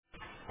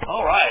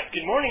All right.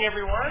 Good morning,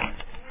 everyone.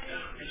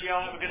 Did you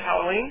all have a good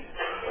Halloween?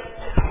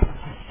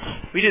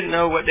 We didn't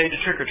know what day to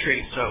trick or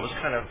treat, so it was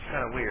kind of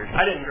weird.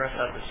 I didn't dress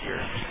up this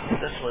year.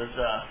 This was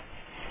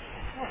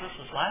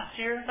last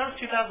year. That was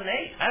 2008.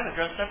 I haven't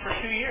dressed up for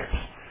 2 years.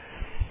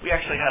 We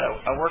actually had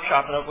a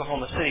workshop in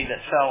Oklahoma City that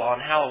fell on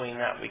Halloween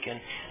that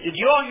weekend. Did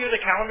you all hear the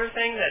calendar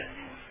thing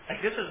that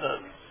this is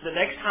the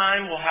next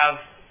time we'll have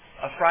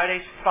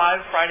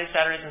five Fridays,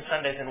 Saturdays, and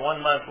Sundays in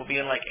 1 month will be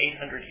in like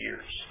 800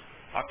 years.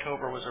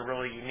 October was a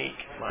really unique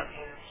month.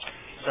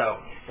 So,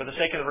 for the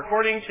sake of the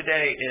recording,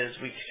 today is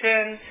week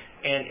 10,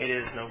 and it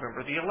is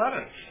November the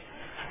 11th.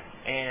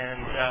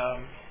 And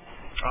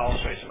I'll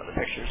show you some of the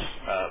pictures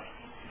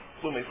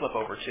when we flip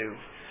over to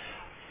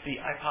the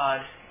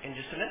iPod in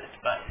just a minute.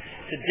 But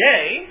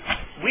today,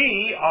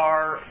 we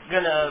are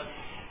going to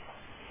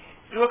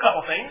do a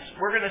couple things.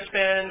 We're going to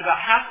spend about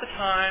half the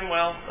time,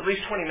 well, at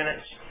least 20,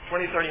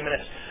 30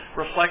 minutes,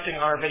 reflecting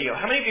on our video.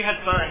 How many of you had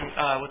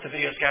fun with the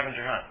video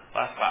scavenger hunt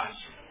last class?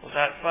 Was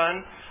that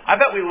fun? I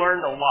bet we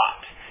learned a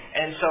lot.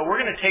 And so we're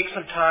going to take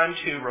some time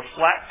to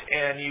reflect,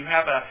 and you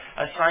have an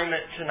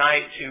assignment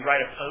tonight to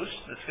write a post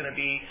that's going to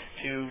be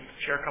to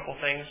share a couple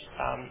things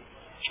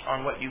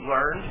on what you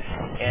learned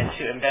and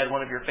to embed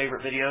one of your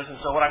favorite videos. And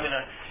so what I'm going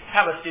to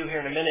have us do here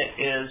in a minute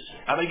is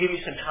I'm going to give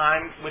you some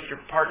time with your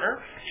partner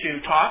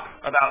to talk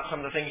about some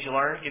of the things you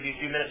learned, give you a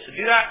few minutes to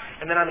do that,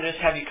 and then I'm going to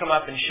just have you come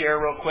up and share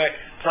real quick,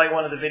 play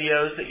one of the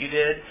videos that you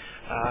did,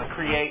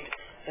 create,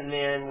 and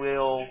then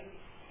we'll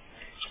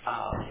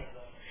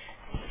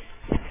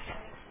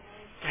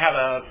have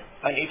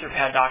an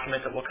Etherpad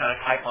document that we'll kind of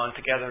type on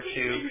together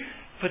to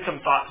put some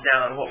thoughts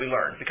down on what we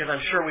learned, because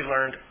I'm sure we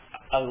learned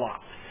a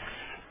lot.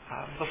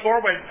 Before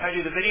I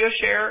do the video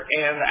share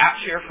and the app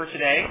share for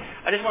today,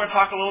 I just want to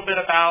talk a little bit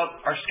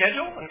about our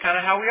schedule and kind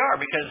of how we are,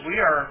 because we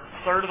are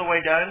a third of the way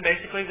done.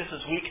 Basically, this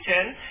is week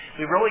 10.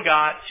 We've really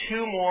got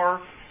 2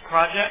 more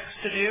projects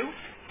to do,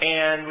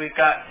 and we've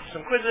got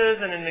some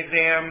quizzes and an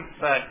exam,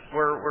 but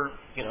we're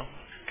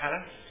kind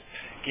of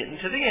getting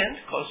to the end,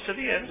 close to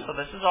the end, so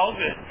this is all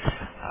good.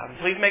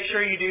 Please make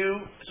sure you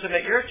do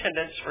submit your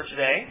attendance for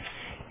today.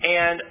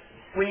 And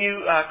when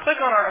you click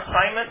on our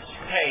assignments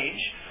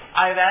page,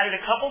 I've added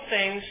a couple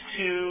things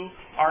to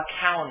our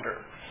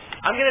calendar.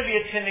 I'm going to be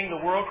attending the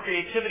World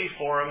Creativity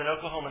Forum in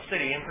Oklahoma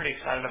City. I'm pretty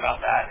excited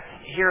about that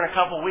here in a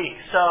couple weeks.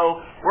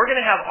 So we're going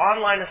to have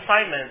online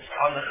assignments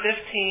on the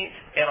 15th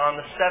and on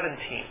the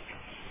 17th.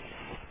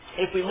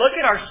 If we look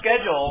at our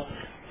schedule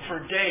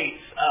for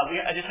dates,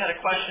 I just had a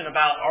question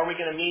about, are we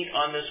going to meet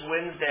on this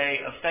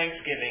Wednesday of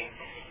Thanksgiving?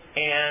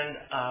 And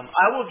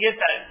I will get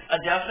that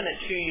a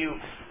definite to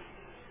you.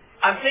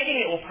 I'm thinking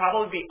it will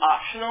probably be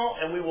optional,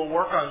 and we will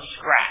work on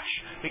Scratch.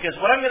 Because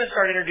what I'm going to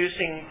start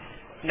introducing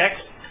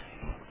next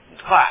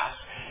class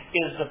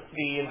is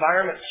the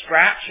environment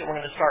Scratch, and we're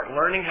going to start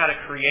learning how to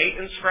create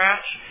in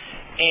Scratch.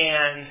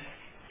 And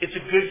it's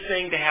a good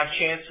thing to have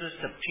chances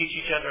to teach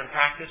each other and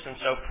practice. And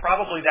so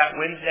probably that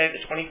Wednesday,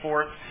 the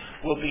 24th,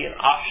 will be an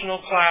optional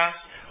class,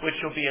 which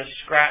will be a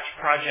Scratch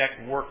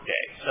project work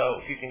day.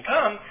 So if you can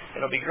come,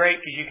 it'll be great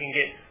because you can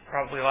get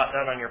probably a lot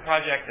done on your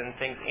project and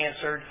things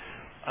answered.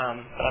 But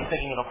I'm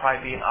thinking it'll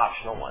probably be an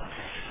optional one.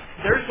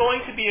 There's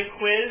going to be a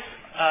quiz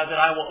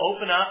that I will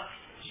open up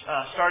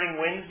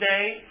starting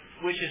Wednesday,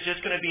 which is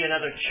just going to be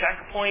another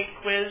checkpoint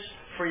quiz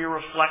for your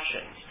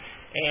reflections.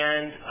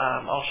 And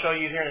I'll show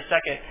you here in a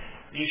second.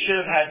 You should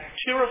have had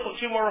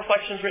two more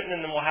reflections written,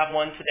 and then we'll have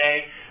one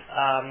today.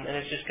 And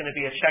it's just going to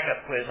be a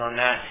checkup quiz on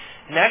that.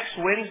 Next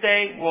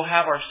Wednesday, we'll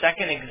have our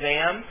second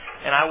exam,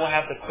 and I will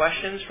have the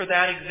questions for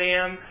that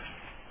exam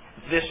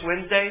this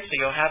Wednesday, so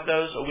you'll have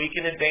those a week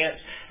in advance.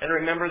 And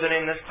remember that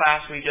in this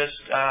class, we just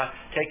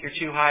take your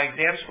 2 high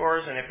exam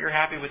scores, and if you're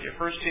happy with your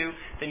first 2,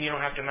 then you don't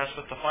have to mess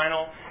with the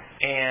final.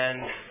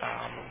 And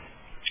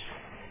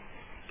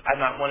I'm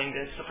not wanting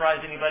to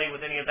surprise anybody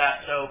with any of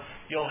that, so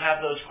you'll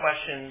have those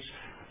questions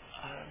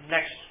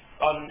next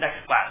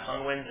class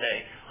on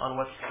Wednesday on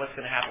what's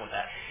going to happen with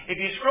that. If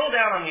you scroll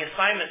down on the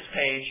assignments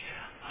page,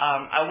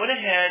 I went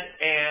ahead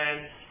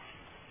and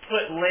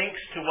put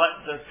links to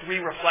what the 3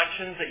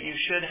 reflections that you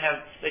should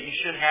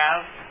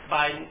have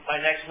by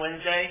next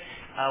Wednesday.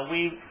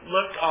 We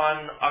looked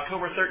on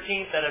October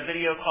 13th at a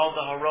video called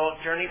the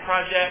Heroic Journey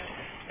Project,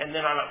 and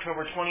then on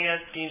October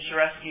 20th, Dean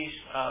Sharesky's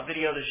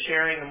video, The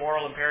Sharing, the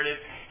Moral Imperative,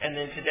 and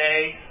then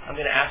today I'm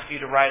going to ask you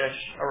to write a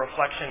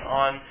reflection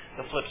on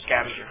the Flip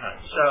Scavenger Hunt.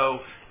 So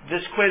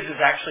this quiz is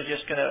actually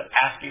just going to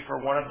ask you for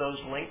one of those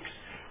links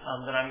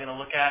that I'm going to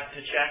look at to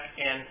check,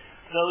 and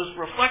those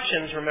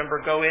reflections,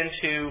 remember, go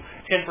into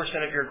 10%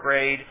 of your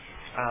grade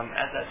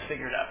as that's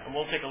figured out. And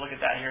we'll take a look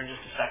at that here in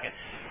just a second.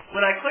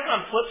 When I click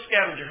on Flip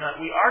Scavenger Hunt,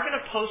 we are going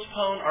to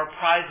postpone our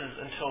prizes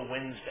until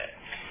Wednesday.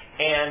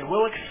 And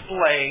we'll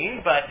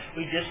explain, but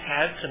we just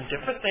had some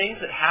different things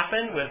that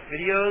happened with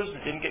videos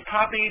that didn't get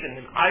copied,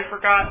 and then I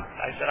forgot.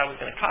 I said I was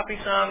going to copy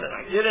some, and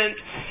I didn't.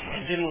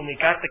 And then when we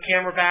got the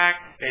camera back,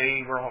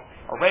 they were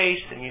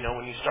erased, and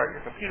when you start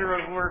your computer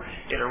over,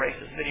 it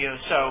erases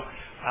videos. So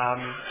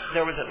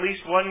there was at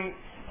least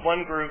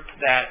one group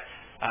that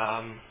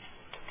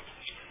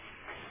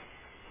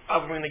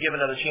I'm going to give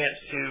another chance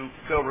to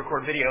go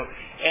record video.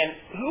 And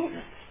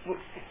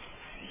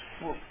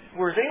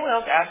was anyone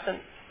else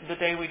absent the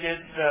day we did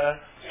the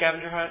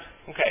scavenger hunt?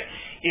 Okay.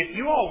 If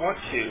you all want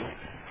to,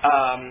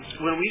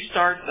 when we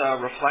start the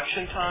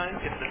reflection time,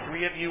 if the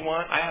three of you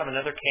want, I have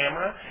another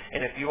camera,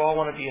 and if you all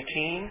want to be a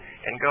team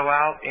and go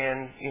out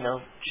and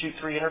shoot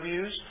 3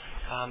 interviews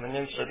and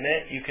then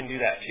submit, you can do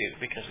that too,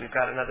 because we've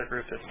got another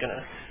group that's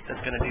gonna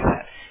do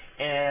that.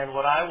 And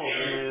what I will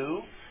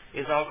do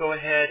is I'll go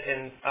ahead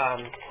and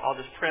I'll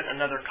just print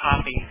another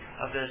copy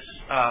of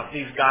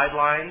these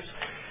guidelines.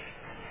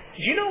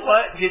 Do you know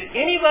what? Did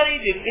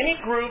any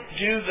group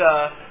do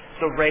the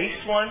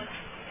race one,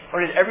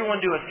 or did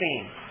everyone do a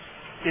theme?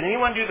 Did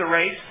anyone do the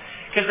race?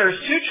 Because there's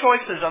 2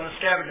 choices on the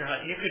scavenger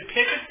hunt. You could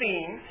pick a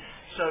theme,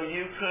 so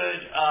you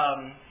could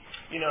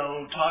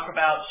talk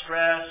about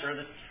stress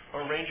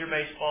or Ranger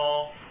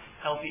baseball,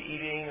 healthy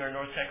eating, or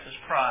North Texas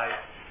pride.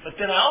 But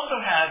then I also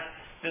have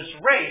this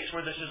race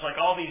where this is like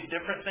all these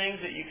different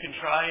things that you can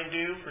try and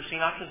do for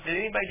scene options. Did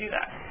anybody do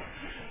that?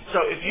 So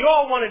if you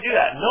all want to do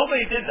that,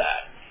 nobody did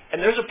that.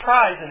 And there's a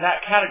prize in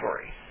that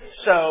category.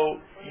 So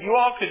you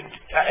all could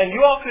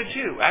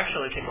too,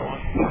 actually take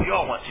one if you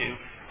all want to,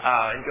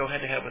 and go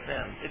head to head with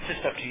them. It's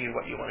just up to you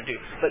what you want to do.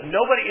 But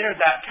nobody entered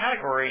that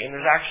category, and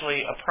there's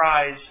actually a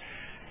prize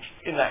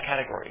in that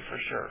category for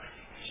sure.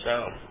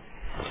 So,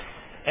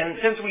 and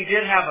since we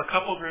did have a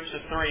couple groups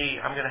of 3,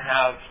 I'm going to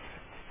have,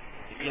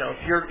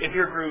 if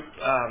your group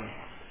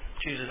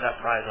chooses that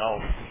prize,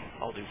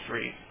 I'll do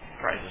 3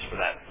 prizes for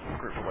that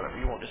group or whatever.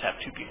 You won't just have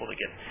 2 people to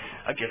get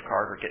a gift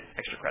card or get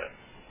extra credit.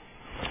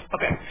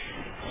 Okay,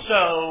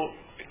 so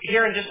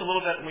here in just a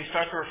little bit when we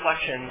start the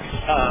reflections,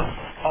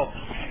 I'll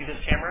give you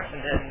this camera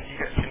and then you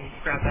guys can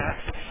grab that.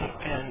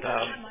 And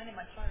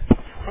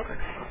okay,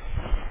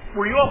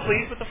 were you all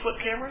pleased with the flip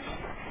cameras?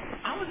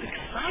 I was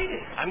excited.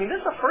 I mean, this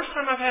is the first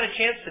time I've had a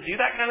chance to do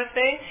that kind of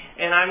thing,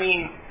 and I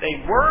mean,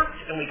 they worked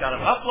and we got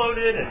them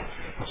uploaded,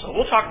 and so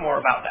we'll talk more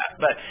about that.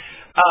 But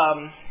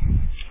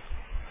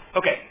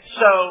okay,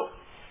 so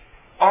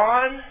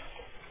on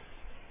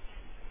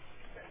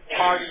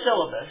our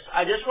syllabus,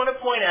 I just want to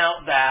point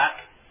out that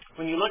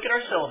when you look at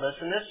our syllabus,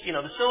 and this,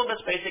 the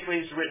syllabus basically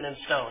is written in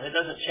stone. It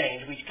doesn't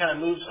change. We kind of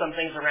move some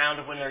things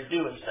around when they're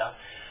due and stuff.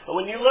 But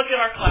when you look at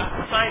our class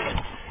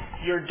assignments,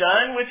 you're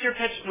done with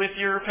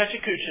your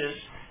Pechacuchas.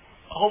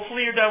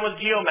 Hopefully you're done with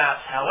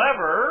geomaps.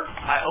 However,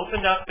 I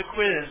opened up the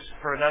quiz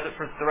for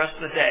the rest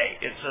of the day.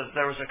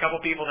 There was a couple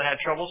people that had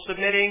trouble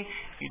submitting.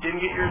 If you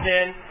didn't get yours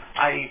in,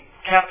 I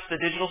kept the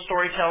digital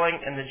storytelling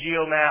and the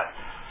geomap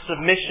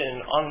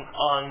submission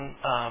on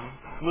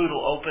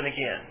Moodle open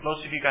again.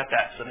 Most of you got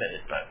that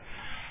submitted, but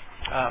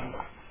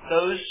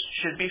those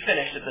should be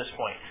finished at this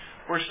point.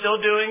 We're still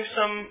doing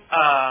some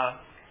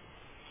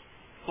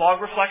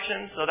blog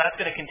reflections, so that's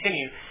going to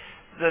continue.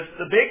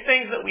 The big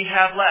things that we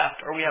have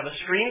left are we have a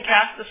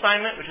screencast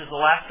assignment, which is the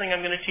last thing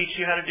I'm going to teach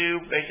you how to do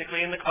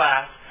basically in the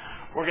class.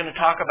 We're going to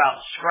talk about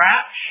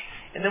Scratch,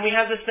 and then we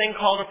have this thing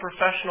called a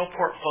professional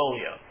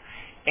portfolio.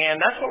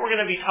 And that's what we're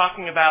going to be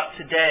talking about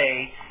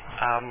today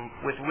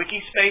with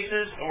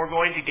Wikispaces, and we're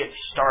going to get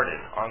started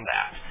on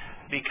that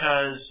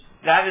because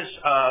that is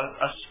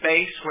a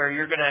space where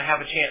you're going to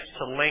have a chance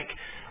to link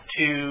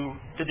to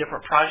the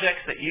different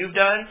projects that you've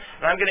done.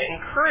 And I'm going to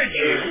encourage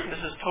you, this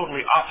is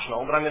totally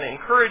optional, but I'm going to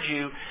encourage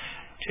you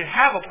to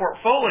have a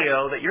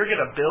portfolio that you're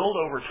going to build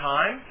over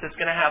time that's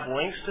going to have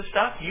links to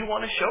stuff you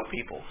want to show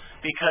people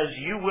because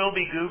you will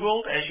be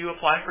Googled as you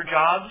apply for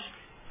jobs.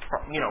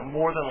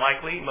 More than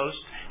likely, most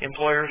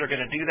employers are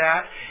going to do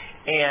that.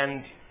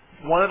 And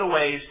one of the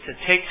ways to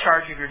take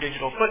charge of your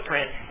digital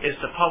footprint is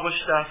to publish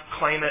stuff,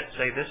 claim it,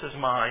 say, this is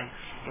mine.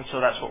 And so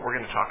that's what we're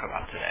going to talk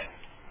about today.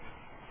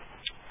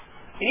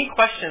 Any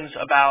questions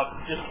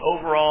about just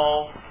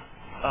overall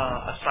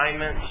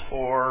assignments,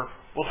 or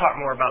we'll talk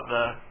more about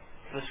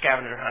the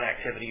scavenger hunt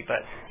activity,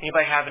 but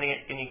anybody have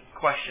any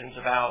questions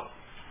about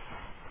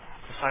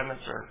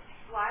assignments or?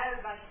 Well, I have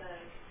about the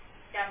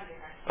scavenger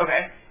hunt.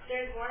 Okay.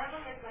 There's one of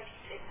them that's like,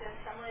 it says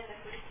somewhere in the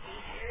first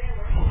beach area.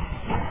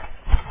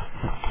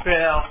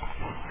 Well,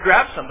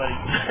 grab somebody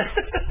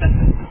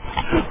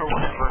or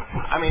whatever.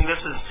 I mean,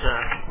 this is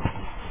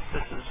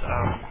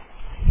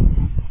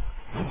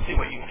see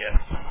what you can get.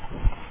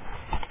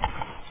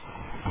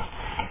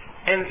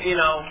 And,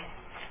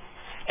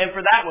 and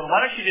for that one, why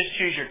don't you just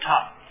choose your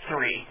top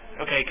 3,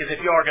 okay? Because if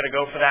you are going to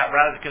go for that,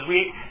 because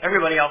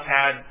everybody else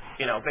had,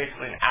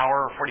 basically an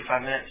hour or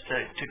 45 minutes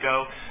to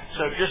go.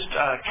 So just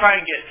try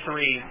and get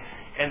 3,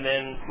 and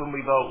then when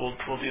we vote,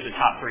 we'll do the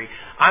top 3.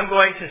 I'm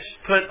going to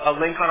put a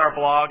link on our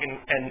blog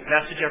and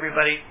message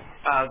everybody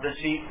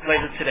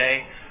later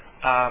today.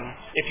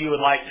 If you would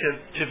like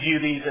to view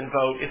these and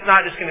vote. It's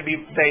not just going to be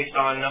based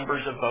on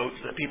numbers of votes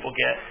that people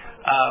get,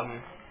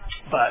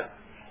 but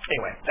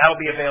anyway, that'll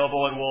be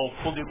available, and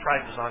we'll do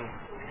prizes on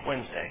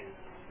Wednesday.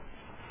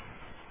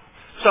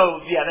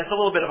 So yeah, that's a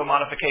little bit of a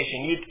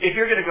modification. If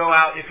you're going to go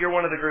out, if you're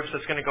one of the groups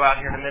that's going to go out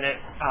here in a minute,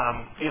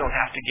 you don't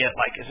have to get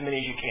like as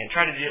many as you can.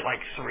 Try to get like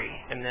 3,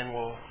 and then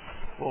we'll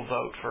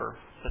vote for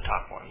the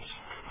top ones.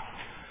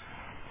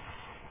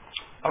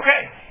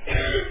 Okay.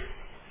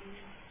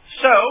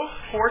 So,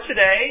 for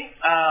today,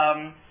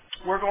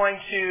 we're going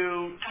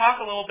to talk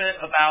a little bit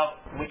about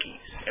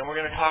Wikis, and we're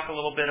going to talk a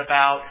little bit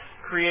about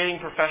creating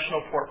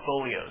professional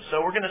portfolios.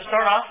 So we're going to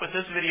start off with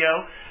this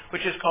video,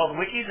 which is called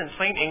Wikis in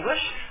Plain English.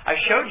 I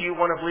showed you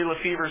one of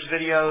Leela Fever's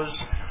videos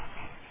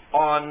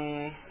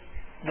on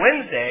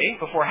Wednesday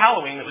before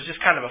Halloween that was just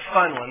kind of a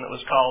fun one that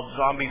was called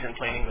Zombies in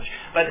Plain English.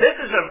 But this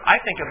is, I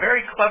think, a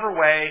very clever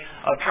way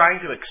of trying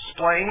to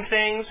explain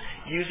things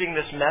using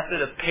this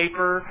method of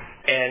paper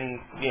and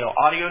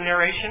audio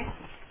narration.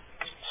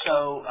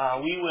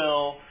 So we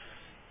will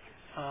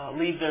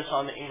leave this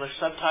on the English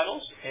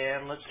subtitles,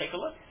 and let's take a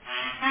look.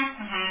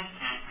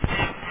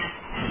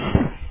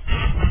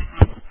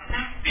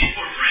 These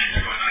four friends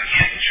are going on a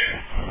camping trip.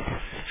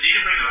 They need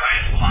to bring the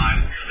right supplies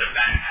because they're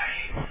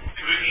backpacking.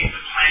 The group needs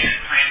to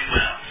plan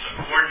well, so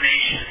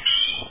coordination is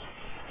key.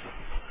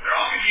 They're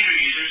all computer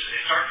users, so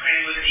they start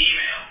planning with an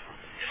email.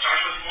 It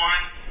starts with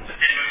one, but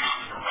then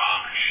becomes a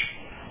barrage.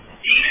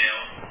 Email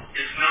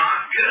is not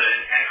good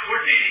at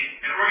coordinating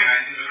and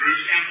organizing the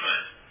group's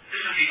input.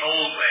 This is the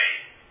old way.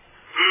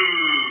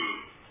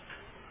 Ooh.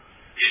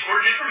 The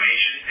important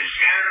information is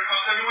scattered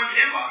across everyone's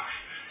inbox.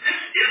 This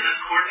isn't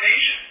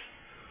coordination.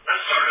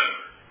 Let's start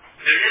over.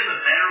 There is a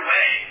better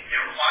way. It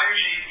requires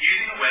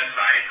using a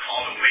website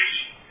called a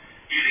wiki.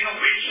 Using a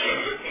wiki,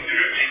 the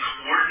group can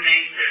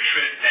coordinate their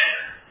trip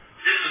better.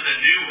 This is a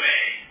new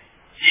way.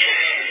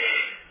 Yay!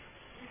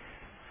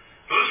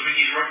 Most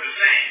wikis work the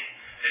same.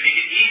 They make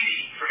it easy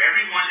for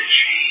everyone to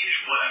change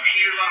what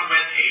appears on a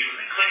web page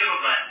with a click of a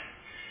button.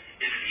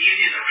 It's as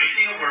easy as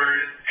erasing a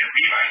word and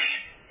rewriting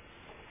it.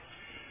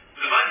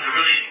 The buttons are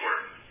really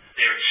important.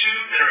 There are two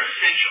that are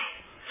essential.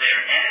 They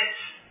are edit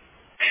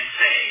and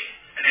save,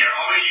 and they are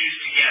always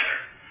used together.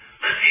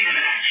 Let's see them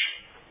in action.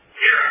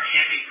 Here are our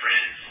camping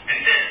friends, and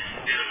this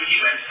is a wiki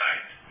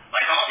website.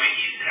 Like all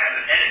wikis, it has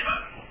an edit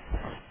button.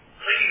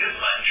 Clicking this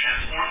button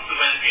transforms the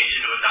web page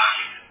into a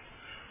document.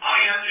 All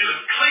you have to do is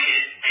click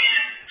it,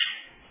 and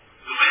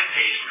the web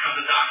page becomes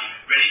a document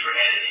ready for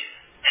editing.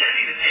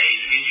 Editing the page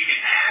means you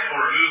can add or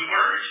remove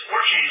words or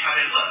change how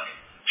they look,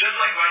 just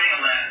like writing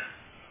a letter.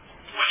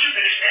 Once you're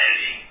finished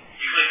editing,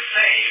 you click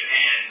Save,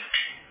 and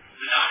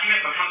the document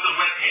becomes a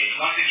web page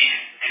once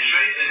again, and is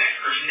ready for the next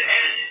person to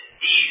edit it.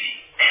 Easy.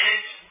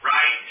 Edit,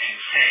 write, and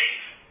save.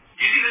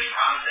 Using this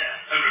process,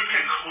 a group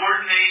can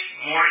coordinate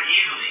more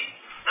easily.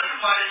 Let's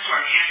apply this to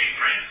our camping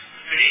friends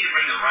who need to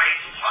bring the right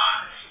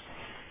supplies.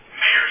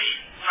 Mary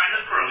signs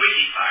up for a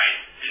wiki site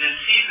and then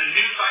sees the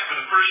new site for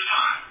the first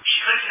time. She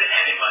clicks the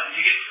edit button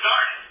to get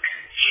started.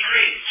 She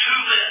creates two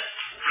lists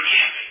for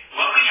camping,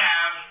 what we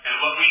have and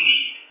what we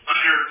need.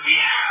 Under we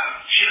have,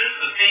 she lists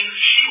the things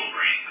she will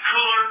bring, the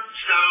cooler,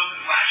 stove,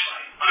 and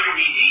flashlight. Under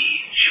we need,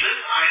 she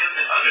lists items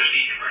that others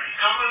need to bring,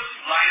 compass,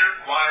 lighter,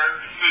 water,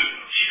 and food.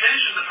 She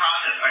finishes the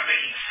process by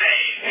clicking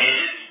save,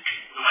 and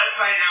the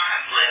website now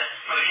has lists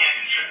for the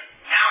camping trip.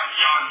 Now it's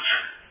John's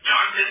turn.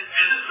 John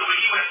visits the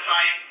wiki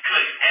website,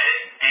 clicks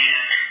edit,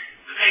 and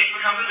the page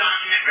becomes a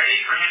document ready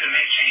for him to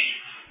make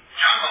changes.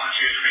 John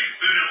volunteers to bring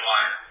food and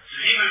water, so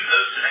he moves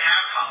those to the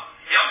have column.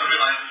 He also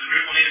realizes the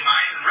group will need a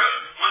knife and rope.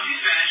 Once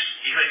he's finished,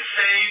 he clicks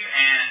save,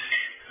 and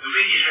the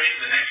wiki is ready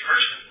for the next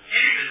person.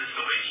 Henry visits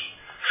the wiki,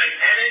 clicks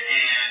edit,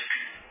 and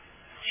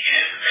he can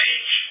edit the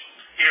page.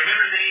 He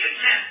remembers that he hit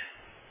send.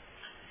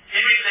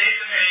 Henry saves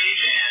the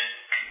page, and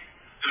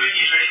the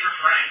wiki is ready for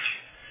Frank.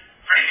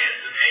 Frank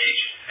edits the page,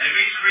 and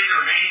agrees to read the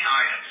remaining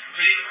items,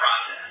 completing the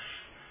process.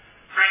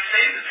 Frank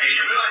saves the page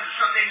and realizes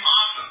something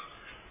awesome.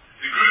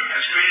 The group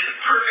has created the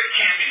perfect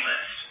camping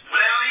list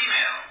without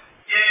email.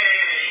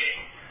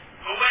 Yay!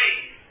 But wait,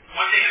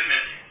 one thing is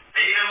missing.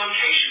 They need a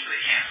location for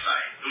the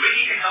campsite. The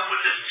wiki can help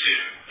with this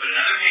too, but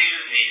another page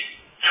is needed.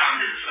 John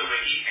visits the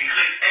wiki and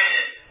clicks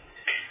edit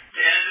to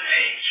edit the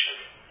page.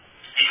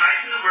 He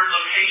types in the word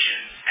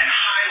locations and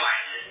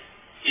highlights it.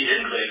 He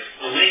then clicks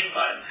the link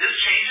button. This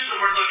changes the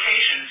word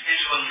locations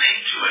into a link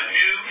to a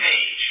new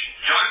page.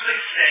 John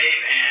clicks save,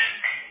 and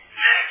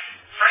next,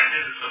 Frank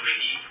visits the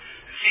wiki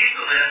and sees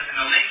the list and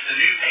the link to the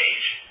new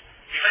page.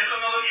 He clicks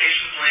on the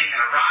locations link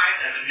and arrives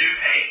at the new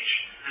page.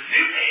 This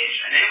new page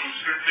enables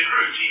the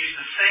group to use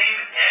the same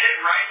edit,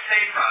 write,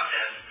 save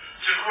process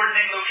to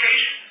coordinate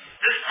locations.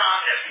 This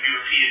process can be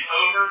repeated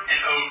over and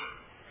over.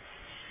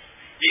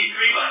 These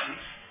three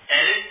buttons,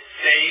 edit,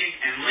 save,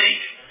 and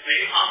link, make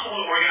it possible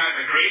to organize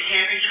a great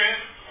camping trip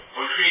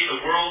or create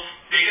the world's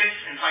biggest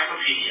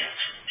encyclopedia.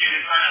 You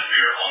can sign up for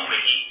your own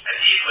wiki at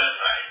these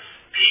websites,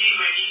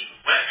 PDWiki,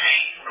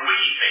 WebPaint, or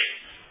Wikispace.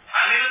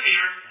 I'm Leila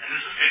Fever, and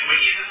this has been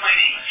Wikis in Plain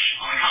English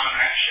on the Common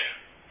Craft Show.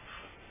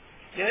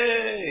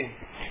 Yay!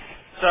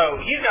 So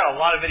he's got a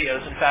lot of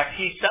videos. In fact,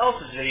 he sells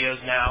his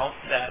videos now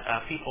that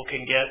people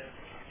can get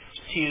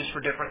to use for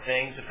different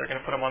things if they're going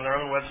to put them on their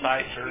own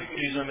websites or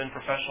use them in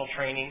professional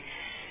training.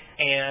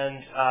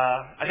 And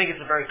I think it's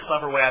a very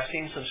clever way. I've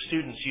seen some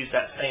students use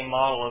that same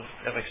model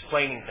of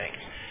explaining things.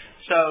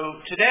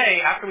 So today,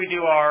 after we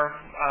do our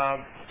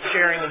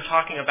sharing and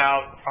talking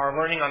about our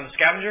learning on the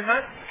scavenger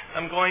hunt,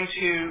 I'm going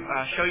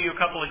to show you a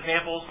couple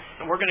examples,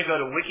 and we're going to go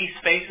to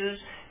Wikispaces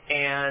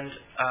and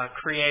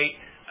create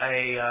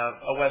a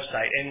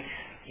website. And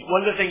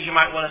one of the things you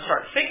might want to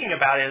start thinking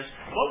about is,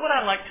 what would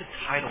I like to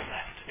title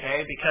that?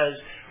 Okay, because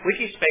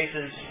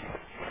Wikispaces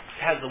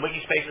has the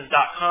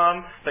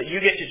wikispaces.com, but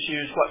you get to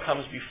choose what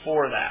comes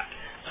before that.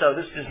 So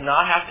this does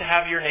not have to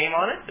have your name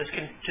on it. This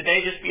can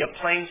today just be a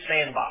plain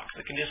sandbox.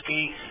 It can just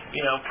be,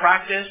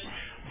 practice.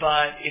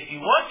 But if you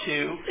want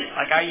to,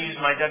 like I use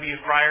my W.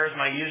 Fryer as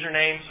my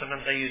username.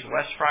 Sometimes I use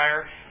Wes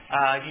Fryer.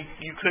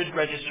 You could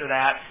register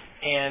that.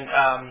 And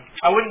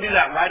I wouldn't do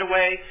that right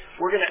away.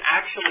 We're going to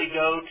actually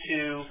go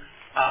to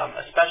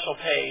a special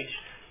page.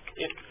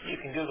 If you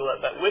can Google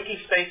it, but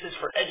Wikispaces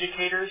for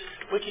educators.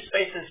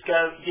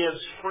 Wikispaces gives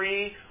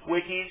free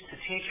wikis to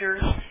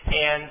teachers,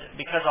 and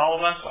because all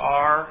of us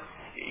are,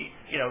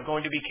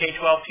 going to be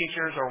K-12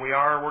 teachers, or we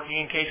are working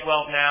in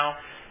K-12 now,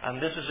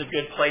 this is a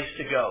good place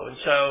to go. And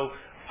so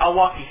I'll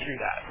walk you through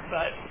that.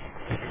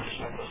 But if you're just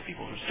one of those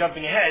people who's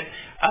jumping ahead,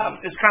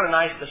 it's kind of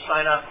nice to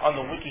sign up on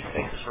the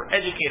Wikispaces for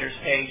educators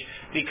page,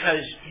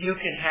 because you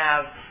can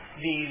have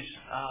these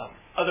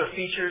other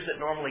features that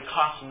normally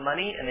cost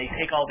money, and they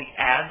take all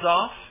the ads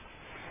off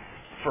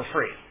for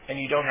free, and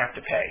you don't have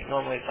to pay.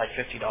 Normally it's like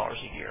 $50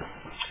 a year.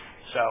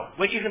 So,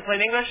 Wikis in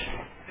plain English,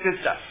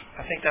 good stuff.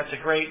 I think that's a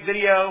great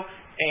video,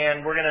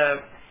 and we're going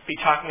to be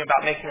talking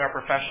about making our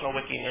professional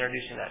wiki and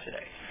introducing that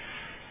today.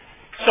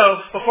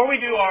 So, before we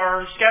do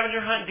our scavenger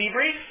hunt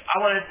debrief, I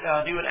want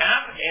to do an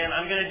app, and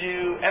I'm going to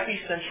do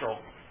Epicentral.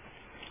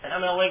 And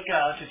I'm going to link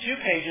to two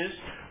pages.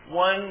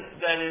 One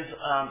that is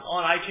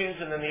on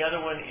iTunes, and then the other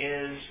one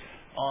is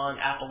on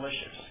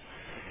Appalicious.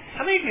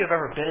 How many of you have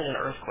ever been in an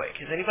earthquake?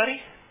 Is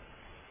anybody?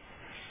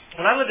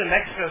 When I lived in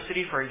Mexico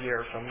City for a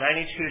year, from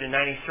 92 to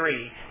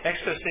 93,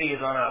 Mexico City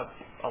is on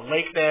a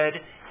lake bed,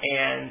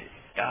 and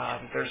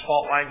there's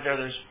fault lines there.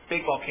 There's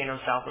big volcanoes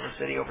south of the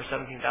city, over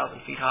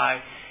 17,000 feet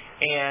high.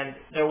 And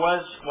there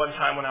was one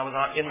time when I was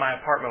in my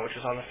apartment, which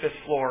was on the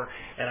 5th floor,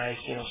 and I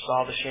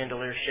saw the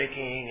chandelier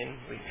shaking, and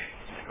we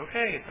like,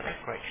 okay, it's an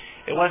earthquake.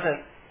 It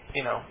wasn't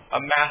a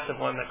massive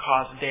one that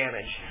caused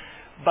damage.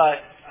 But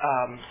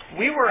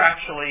we were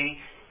actually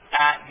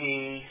at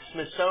the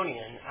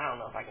Smithsonian. I don't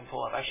know if I can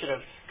pull up. I should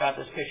have got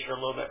this picture a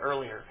little bit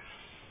earlier.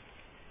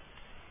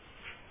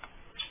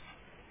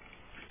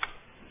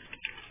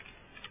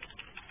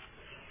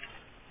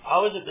 I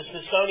was at the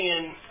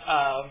Smithsonian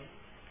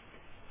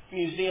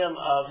Museum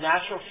of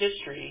Natural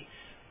History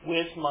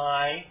with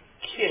my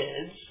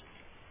kids,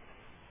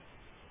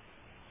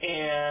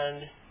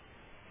 and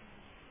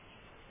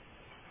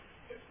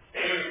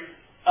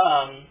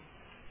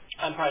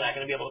I'm probably not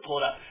going to be able to pull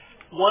it up.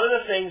 One of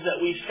the things that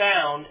we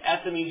found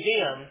at the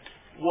museum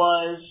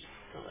was,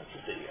 that's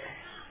a video.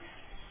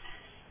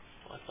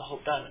 That's the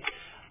Hope Diamond.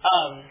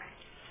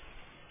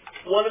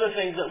 One of the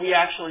things that we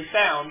actually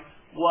found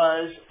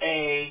was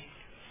a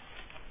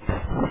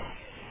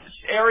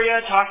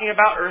area talking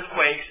about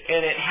earthquakes,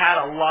 and it had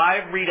a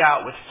live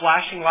readout with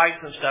flashing lights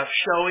and stuff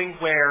showing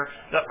where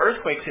the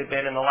earthquakes had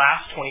been in the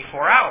last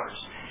 24 hours.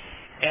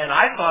 And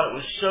I thought it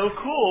was so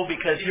cool,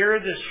 because here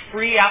is this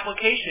free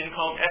application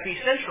called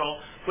Epicentral,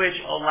 which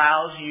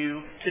allows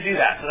you to do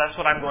that. So that's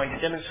what I'm going to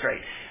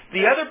demonstrate.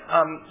 The other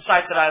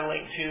site that I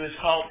linked to is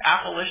called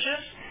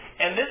Appalicious,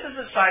 and this is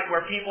a site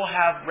where people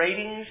have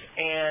ratings,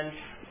 and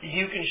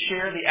you can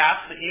share the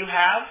apps that you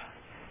have.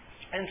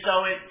 And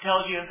so it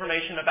tells you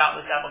information about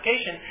this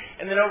application.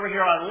 And then over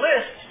here on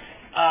lists,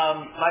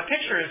 my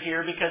picture is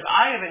here because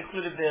I have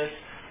included this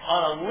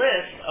on a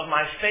list of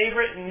my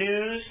favorite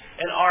news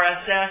and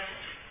RSS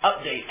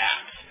update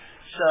apps.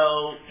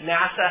 So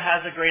NASA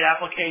has a great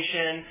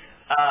application,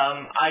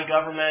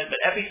 iGovernment, but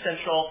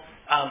Epicentral,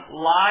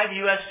 live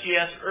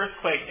USGS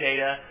earthquake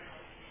data.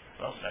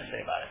 What else did I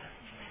say about it?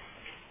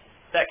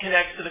 That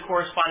connects to the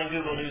corresponding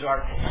Google News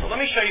article. So let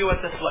me show you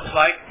what this looks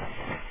like.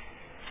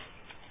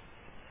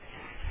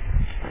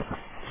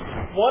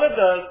 One of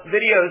the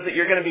videos that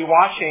you're going to be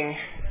watching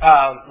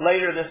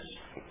later this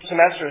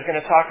semester is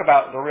going to talk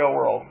about the real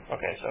world.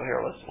 Okay, so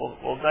here,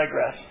 we'll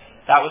digress.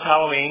 That was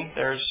Halloween.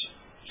 There's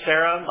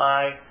Sarah,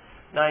 my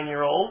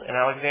 9-year-old, and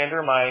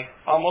Alexander, my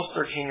almost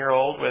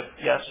 13-year-old, with,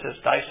 yes, his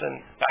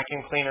Dyson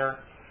vacuum cleaner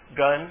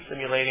gun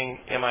simulating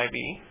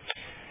MIB.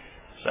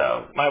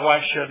 So my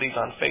wife showed these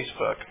on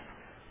Facebook.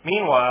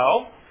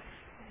 Meanwhile,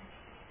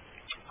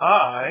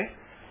 I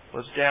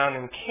was down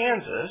in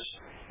Kansas,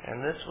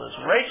 and this was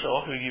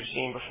Rachel, who you've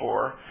seen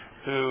before,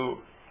 who,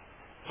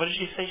 what did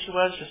she say she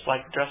was? Just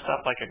like dressed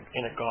up like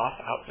in a goth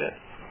outfit.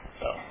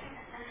 So,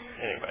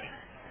 anyway.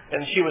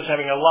 And she was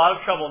having a lot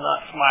of trouble not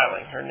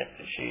smiling.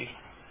 She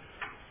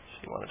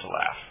wanted to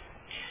laugh.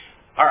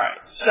 All right.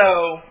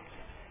 So,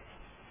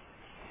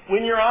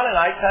 when you're on an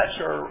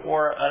iTouch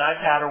or an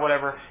iPad or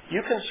whatever,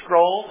 you can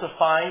scroll to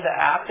find the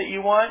app that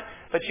you want,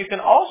 but you can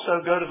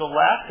also go to the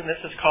left, and this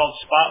is called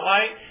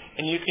Spotlight,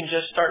 and you can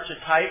just start to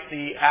type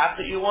the app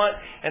that you want,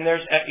 and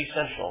there's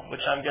Epicentral,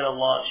 which I'm going to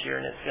launch here,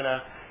 and it's going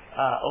to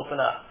open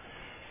up.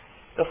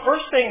 The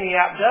first thing the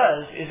app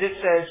does is it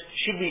says,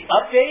 should we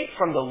update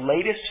from the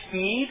latest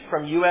feed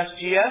from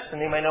USGS?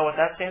 And anybody know what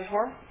that stands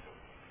for?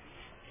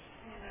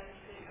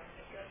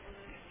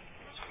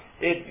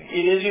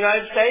 It is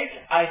United States.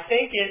 I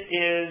think it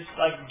is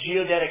like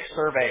geodetic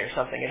survey or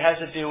something. It has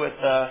to do with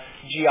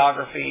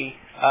geography.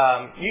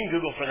 You can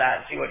Google for that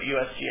and see what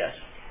USGS.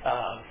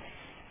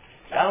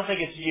 I don't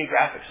think it's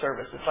Geographic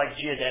Service. It's like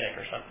geodetic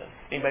or something.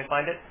 Anybody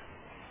find it?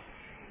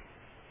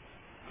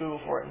 Google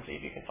for it and see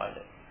if you can find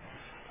it.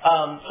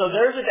 So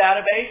there's a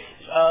database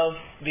of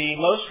the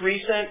most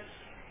recent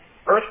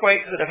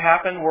earthquakes that have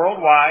happened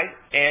worldwide,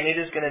 and it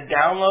is going to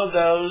download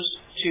those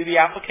to the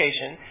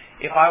application.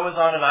 If I was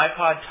on an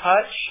iPod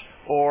Touch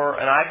or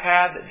an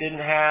iPad that didn't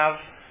have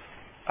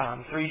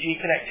 3G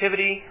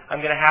connectivity, I'm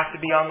going to have to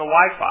be on the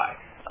Wi-Fi.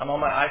 I'm on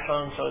my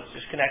iPhone, so it's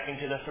just connecting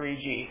to the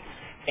 3G.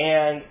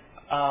 And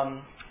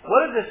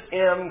what does this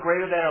M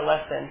greater than or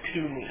less than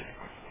 2 mean?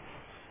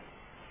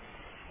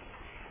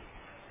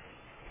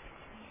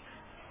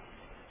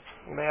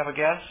 Anybody have a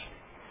guess?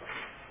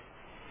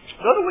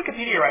 Go to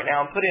Wikipedia right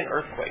now and put in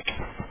earthquake.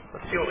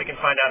 Let's see what we can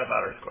find out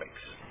about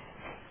earthquakes.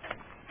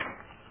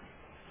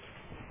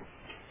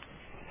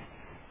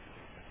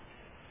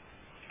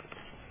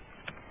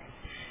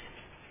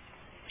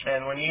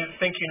 And when you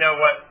think you know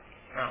what,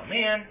 oh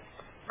man,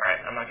 all right,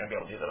 I'm not going to be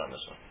able to do that on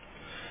this one.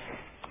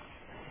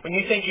 When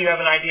you think you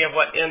have an idea of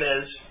what M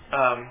is,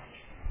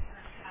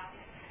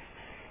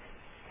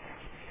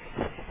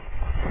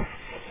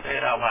 say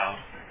it out loud.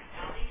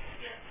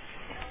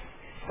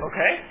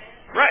 Okay,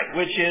 right,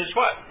 which is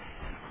what?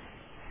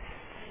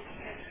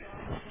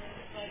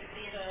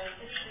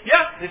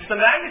 Yeah, it's the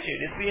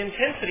magnitude. It's the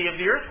intensity of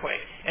the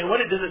earthquake. And what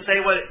does it say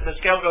what the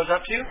scale goes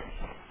up to?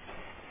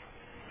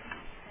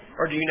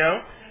 Or do you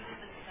know?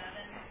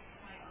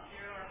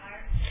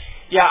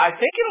 Yeah, I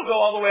think it'll go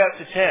all the way up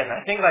to 10.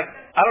 I think I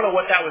don't know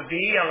what that would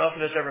be. I don't know if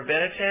there's ever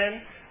been a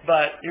 10.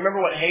 But you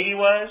remember what Haiti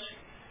was?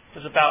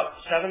 It was about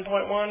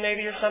 7.1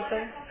 maybe or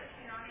something.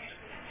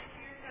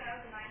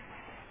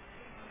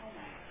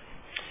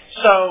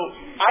 So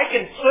I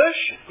can push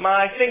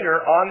my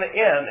finger on the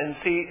M and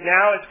see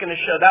now it's going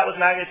to show that was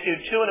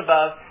magnitude 2 and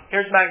above.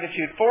 Here's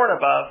magnitude 4 and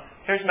above.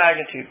 Here's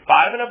magnitude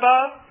 5 and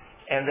above.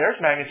 And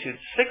there's magnitude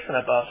 6 and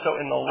above. So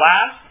in the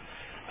last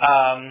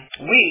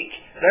week,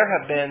 there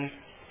have been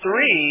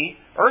 3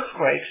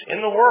 earthquakes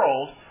in the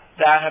world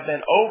that have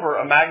been over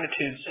a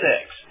magnitude 6.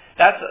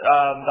 That's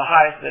the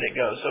highest that it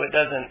goes. So it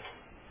doesn't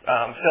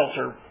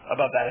filter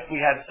above that. If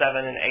we had 7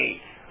 and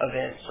 8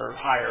 events or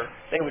higher,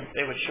 they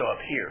would show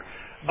up here.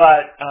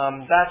 But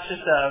that's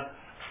just a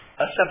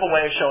simple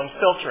way of showing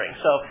filtering.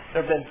 So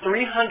there have been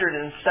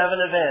 307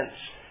 events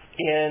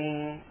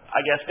in,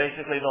 I guess,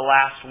 basically the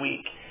last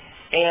week.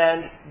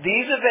 And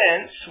these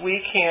events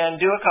we can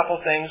do a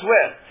couple things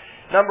with.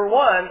 Number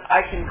one,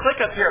 I can click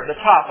up here at the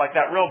top, like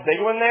that real big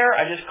one there.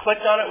 I just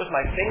clicked on it with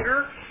my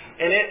finger,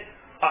 and it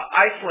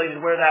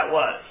isolated where that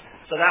was.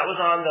 So that was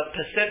on the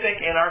Pacific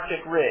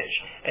Antarctic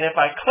Ridge. And if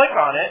I click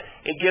on it,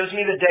 it gives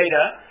me the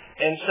data.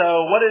 And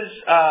so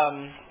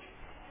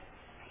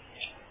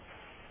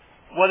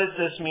what does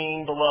this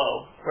mean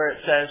below, where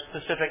it says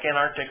Pacific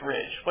Antarctic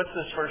Ridge? What's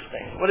this first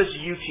thing? What does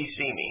UTC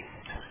mean?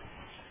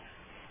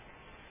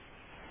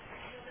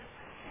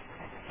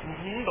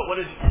 But what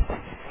is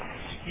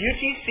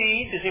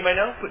UTC? Does anybody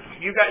know?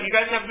 You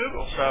guys have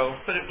Google, so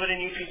put in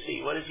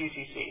UTC. What is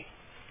UTC?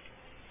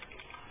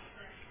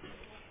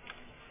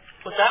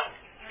 What's that?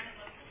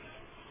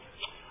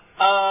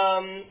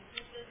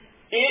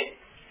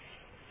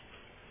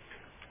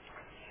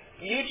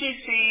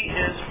 UTC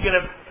is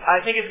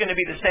I think it's going to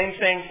be the same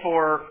thing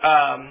for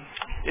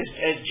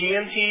as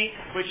GMT,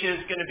 which is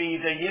going to be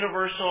the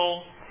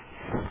Universal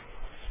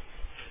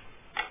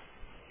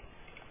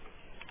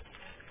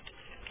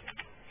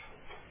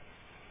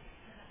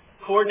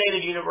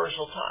Coordinated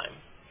Universal Time.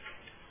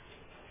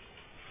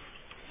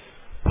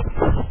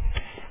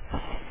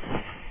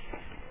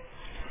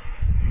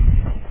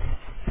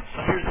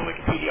 So here's the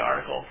Wikipedia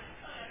article.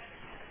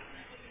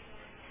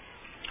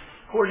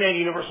 Coordinated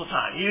Universal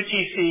Time.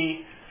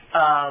 UTC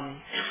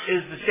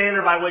is the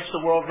standard by which the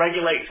world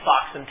regulates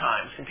clocks and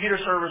times. Computer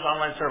servers,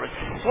 online service.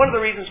 It's one of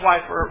the reasons why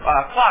for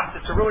clocks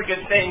it's a really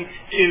good thing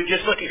to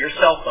just look at your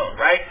cell phone,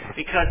 right?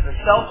 Because the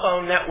cell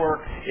phone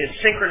network is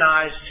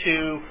synchronized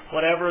to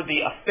whatever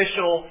the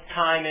official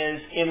time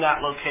is in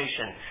that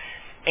location.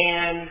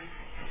 And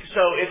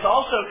so it's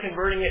also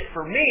converting it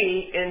for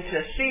me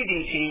into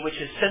CDT, which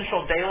is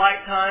Central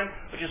Daylight Time,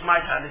 which is my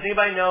time. Does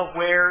anybody know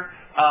where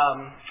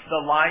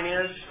the line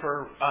is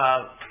for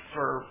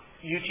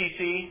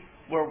UTC,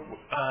 where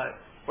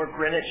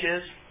Greenwich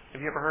is?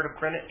 Have you ever heard of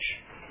Greenwich?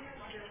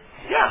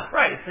 Yeah,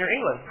 right. It's near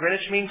England.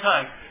 Greenwich Mean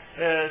Time.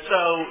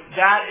 So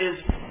that is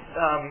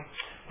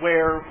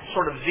where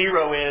sort of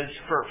 0 is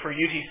for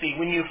UTC.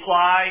 When you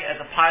fly as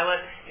a pilot,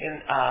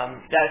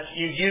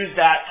 you use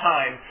that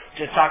time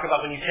to talk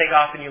about when you take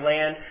off and you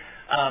land,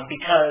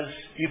 because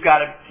you've got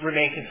to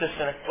remain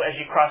consistent as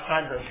you cross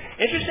time zones.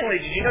 Interestingly,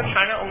 did you know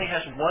China only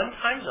has one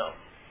time zone?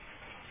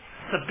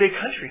 It's a big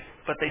country,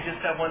 but they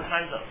just have one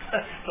time zone.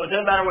 So it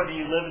doesn't matter whether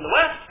you live in the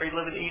west or you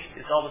live in the east,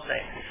 it's all the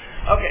same.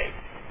 Okay.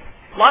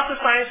 Lots of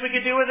science we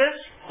could do with this.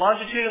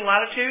 Longitude and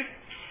latitude.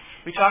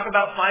 We talk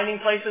about finding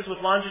places with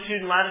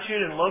longitude and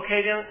latitude and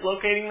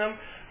locating them.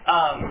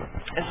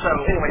 And so,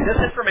 anyway,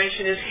 this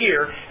information is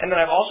here. And then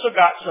I've also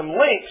got some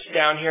links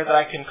down here that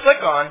I can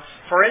click on.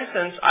 For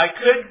instance, I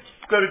could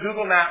go to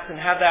Google Maps and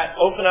have that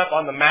open up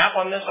on the map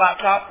on this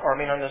laptop,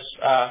 or on this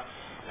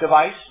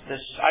device,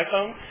 this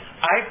iPhone.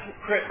 I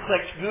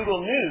clicked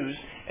Google News,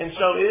 and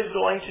so it is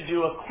going to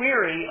do a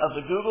query of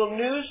the Google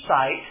News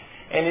site,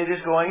 and it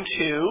is going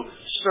to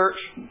search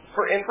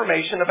for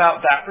information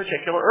about that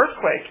particular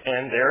earthquake.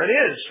 And there it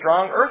is.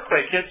 Strong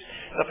earthquake hits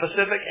the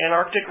Pacific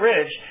Antarctic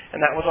Ridge,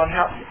 and that was on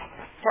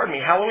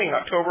Halloween,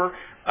 October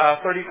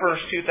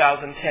 31st,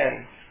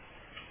 2010.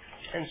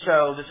 And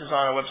so this is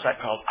on a website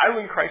called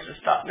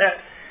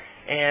islandcrisis.net,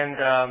 and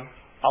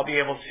I'll be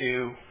able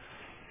to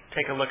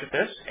take a look at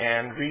this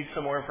and read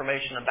some more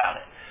information about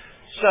it.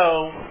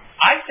 So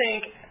I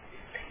think,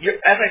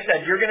 as I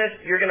said,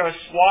 you're gonna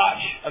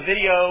watch a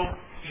video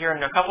here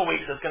in a couple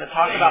weeks that's going to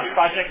talk about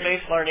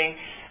project-based learning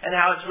and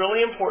how it's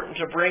really important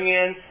to bring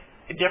in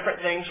different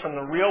things from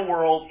the real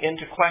world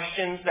into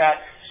questions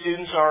that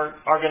students are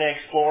going to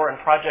explore and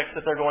projects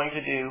that they're going to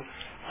do.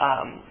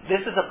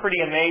 This is a pretty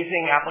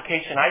amazing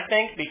application, I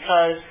think,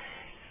 because,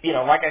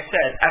 like I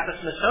said, at the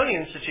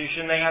Smithsonian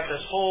Institution, they have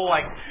this whole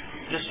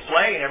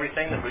display and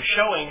everything that was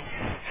showing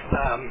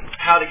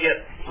how to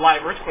get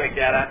live earthquake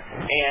data,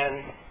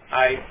 and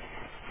I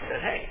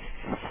said, hey,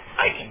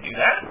 I can do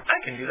that. I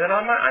can do that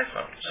on my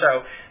iPhone.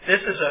 So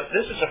this is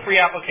a free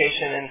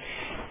application, and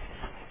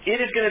it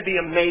is going to be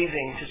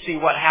amazing to see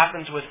what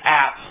happens with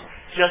apps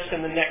just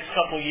in the next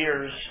couple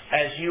years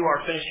as you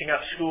are finishing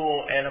up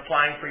school and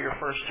applying for your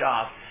first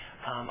job.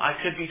 I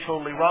could be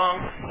totally wrong,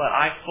 but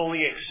I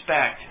fully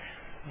expect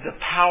the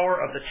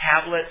power of the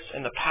tablets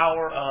and the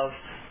power of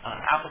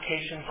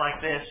applications like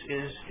this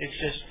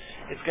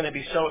it's going to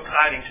be so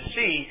exciting to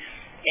see.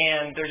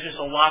 And there's just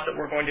a lot that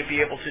we're going to be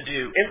able to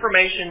do.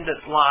 Information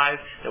that's live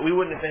that we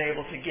wouldn't have been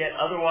able to get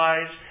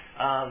otherwise.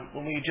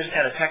 When we just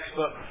had a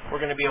textbook, we're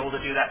going to be able to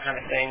do that kind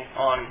of thing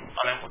on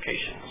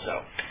applications.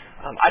 So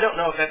I don't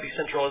know if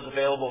Epicentral is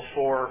available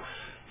for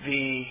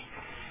the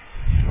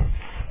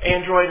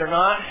Android or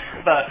not,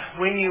 but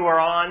when you are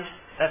on,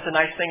 that's a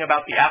nice thing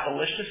about the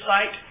Appalicious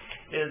site,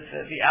 is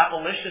that the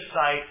Appalicious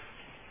site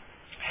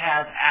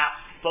has apps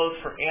both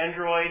for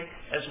Android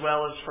as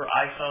well as for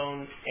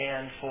iPhone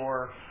and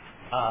for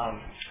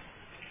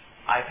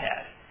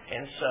iPad.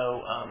 And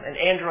so, and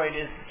Android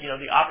is,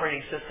 the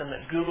operating system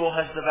that Google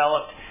has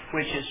developed,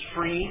 which is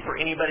free for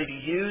anybody to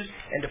use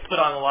and to put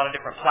on a lot of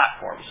different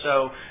platforms.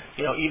 So,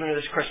 even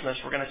this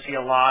Christmas, we're going to see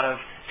a lot of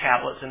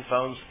tablets and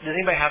phones. Does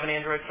anybody have an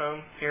Android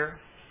phone here?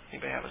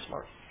 Anybody have a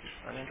smart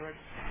on Android?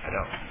 I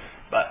don't.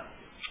 But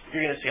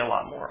you're going to see a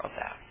lot more of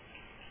that.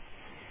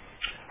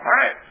 All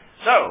right.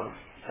 So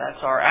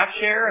that's our app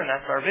share and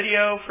that's our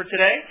video for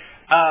today.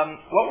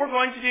 What we're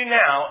going to do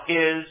now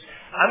is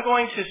I'm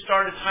going to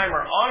start a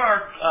timer on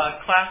our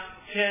Class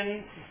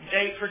 10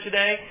 date for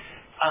today.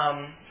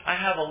 I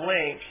have a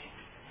link.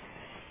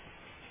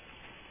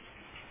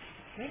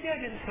 Maybe I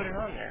didn't put it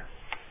on there.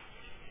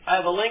 I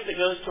have a link that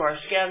goes to our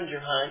scavenger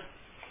hunt,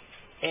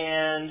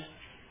 and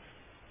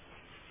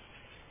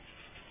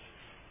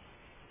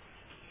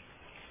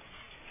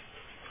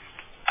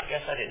I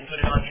guess I didn't put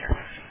it on here.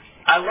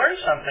 I learned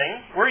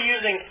something. We're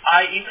using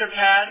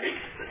iEtherpad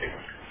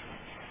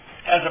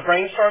as a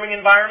brainstorming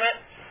environment.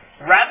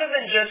 Rather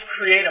than just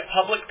create a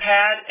public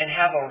pad and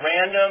have a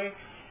random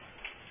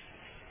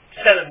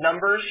set of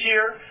numbers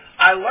here,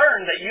 I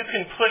learned that you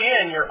can put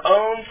in your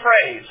own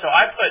phrase. So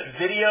I put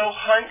video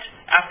hunt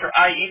after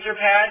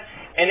iEtherpad,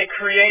 and it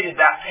created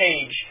that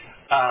page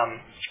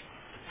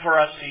for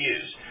us to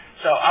use.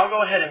 So I'll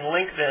go ahead and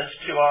link this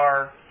to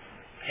our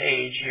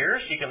page here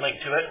so you can link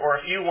to it. Or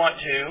if you want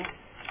to,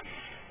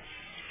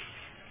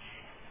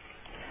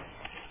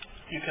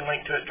 you can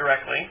link to it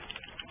directly.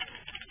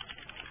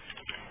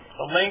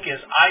 The link is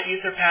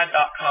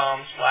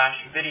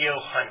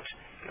ietherpad.com/videohunt.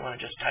 If you want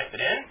to just type it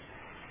in.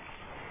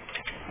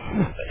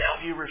 But now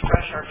if you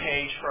refresh our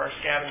page for our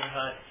scavenger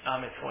hunt,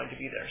 it's going to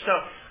be there. So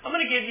I'm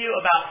going to give you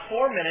about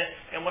 4 minutes,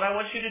 and what I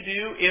want you to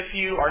do, if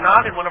you are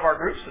not in one of our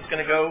groups that's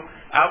going to go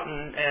out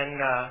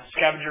and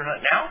scavenger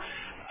hunt now,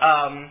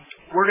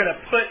 we're going to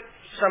put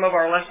some of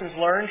our lessons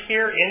learned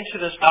here into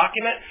this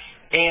document,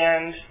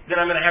 and then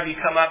I'm going to have you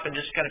come up and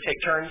just kind of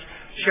take turns,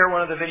 share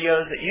one of the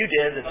videos that you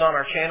did that's on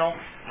our channel,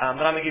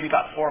 but I'm going to give you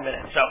about 4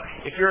 minutes. So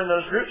if you're in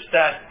those groups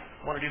that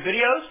want to do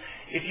videos,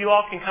 if you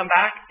all can come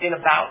back in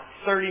about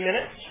 30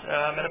 minutes,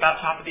 at about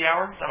top of the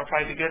hour, that'll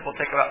probably be good. We'll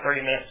take about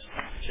 30 minutes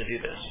to do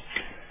this.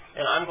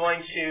 And I'm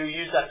going to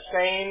use that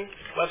same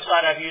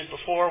website I've used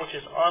before, which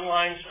is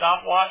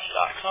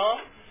onlinestopwatch.com.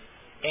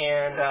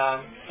 And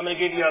I'm going to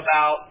give you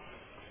about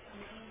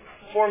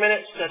 4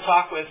 minutes to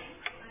talk with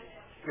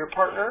your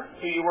partner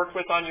who you work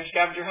with on your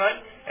scavenger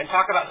hunt and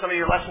talk about some of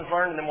your lessons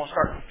learned, and then we'll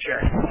start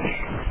sharing.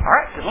 All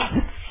right, good luck.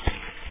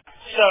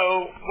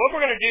 So what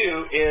we're going to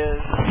do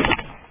is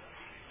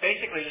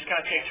basically just kind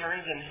of take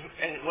turns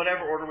in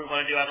whatever order we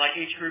want to do. I'd like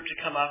each group to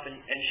come up and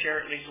share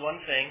at least one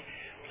thing.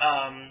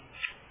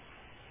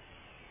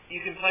 you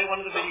can play one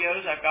of the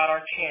videos. I've got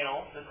our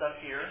channel that's up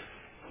here.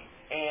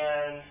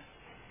 And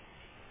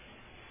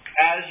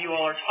as you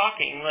all are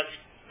talking, let's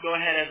go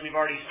ahead as we've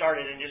already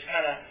started and just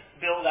kind of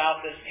build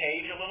out this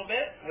page a little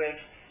bit with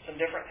some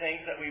different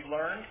things that we've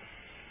learned.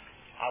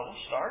 I will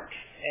start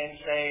and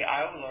say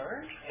I've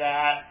learned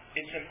that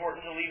it's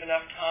important to leave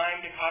enough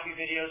time to copy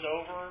videos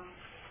over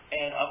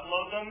and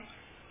upload them.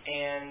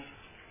 And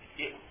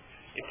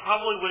it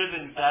probably would have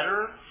been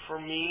better for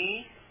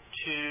me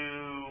to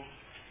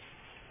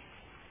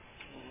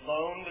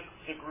loan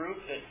the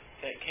group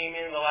that came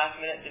in the last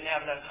minute, didn't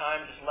have enough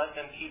time, just let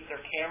them keep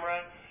their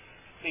camera.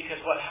 Because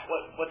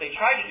what they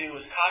tried to do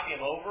was copy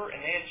them over,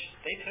 and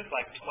they took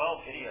like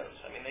 12 videos.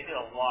 I mean, they did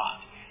a lot.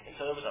 And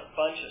so there was a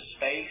bunch of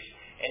space,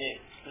 and it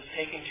was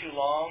taking too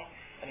long,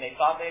 and they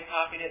thought they had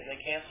copied it, and they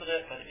canceled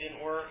it, but it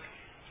didn't work.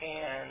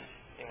 And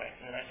anyway,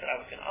 and then I said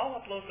I'll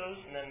upload those,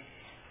 and then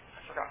I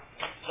forgot.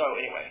 So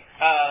anyway,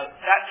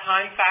 that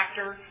time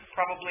factor,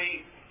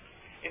 probably,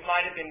 it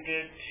might have been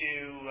good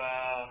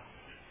to,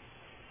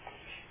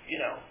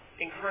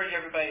 encourage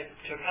everybody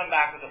to come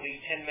back with at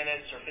least 10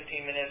 minutes or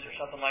 15 minutes or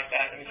something like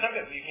that. I mean, some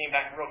of you came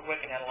back real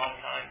quick and had a lot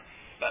of time.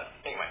 But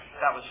anyway,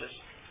 that was just,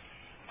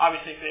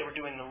 obviously if they were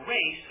doing the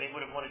race, they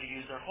would have wanted to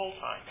use their whole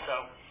time.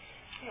 So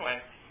anyway,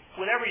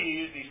 whenever you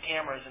use these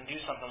cameras and do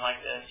something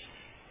like this,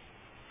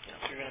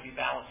 you're going to be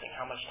balancing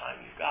how much time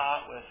you've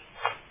got with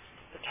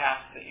the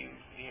task that you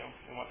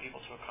want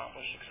people to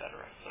accomplish,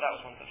 etc. So that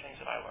was one of the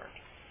things that I learned.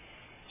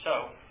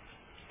 So,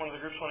 one of the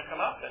groups want to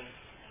come up and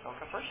I'll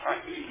go first? All right,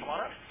 come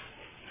on up.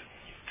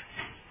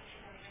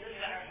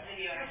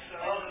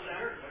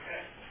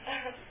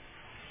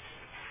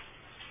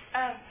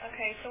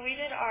 Okay, so we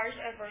did ours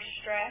over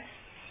stress,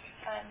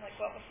 like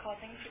what was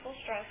causing people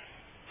stress.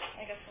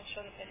 I guess we'll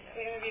show the video.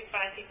 We interviewed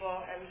 5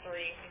 people and 3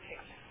 we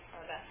picked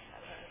our best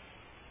out of those.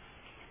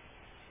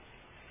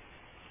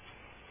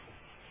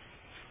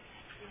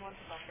 You want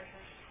the buffer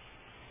first?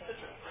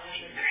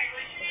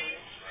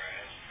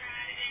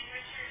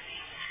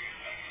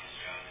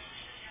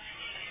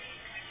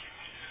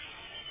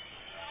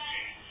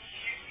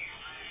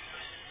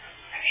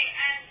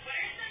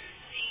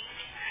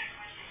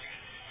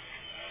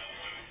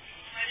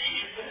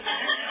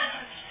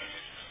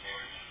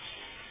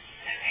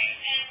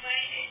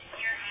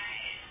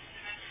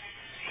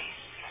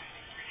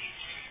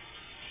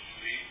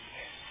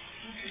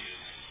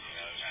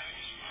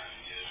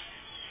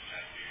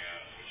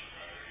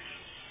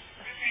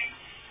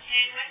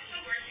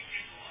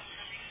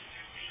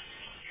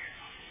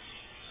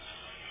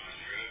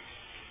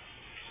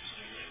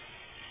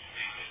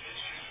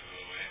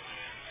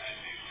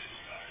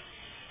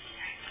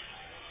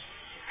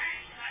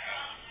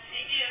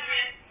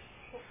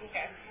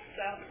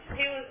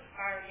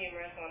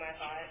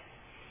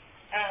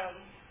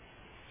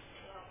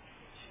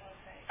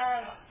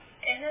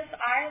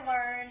 I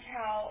learned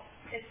how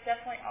it's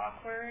definitely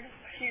awkward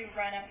to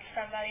run up to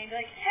somebody and be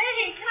like,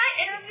 hey, can I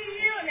interview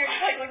you? And they're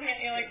just like looking at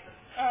you like,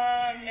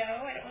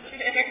 no, I don't want you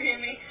to interview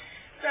me.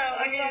 So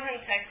I mean, I'm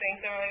texting,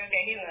 so we're like,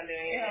 okay, he's not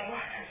doing it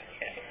anymore.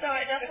 So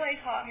it definitely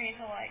taught me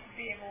to like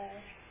be able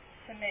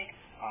to make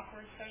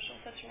awkward social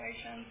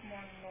situations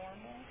more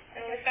normal.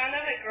 And we found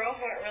out that girls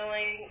weren't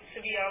willing to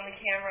be on the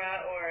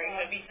camera or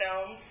be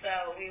filmed,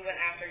 so we went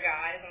after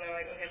guys, and they're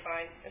like, okay,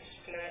 fine, it's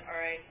just a minute, all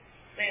right.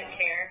 They didn't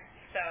care.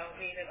 So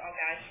we did all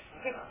guys.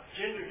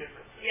 Gender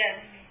differences. Yes.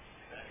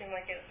 It seemed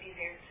like it was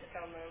easier to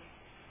film them.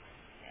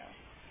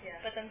 Yeah.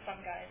 But then some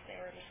guys, they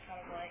were just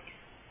kind of like...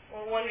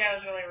 Well, one guy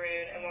was really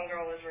rude, and one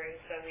girl was rude,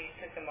 so we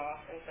took them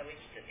off, and so we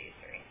just did these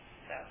 3.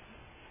 So.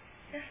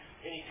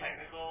 Any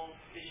technical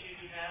issues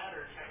you had,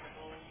 or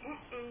technical...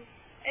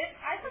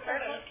 I thought the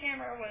flip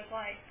camera was,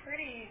 like,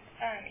 pretty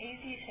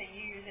easy to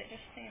use. It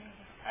just seems,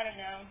 I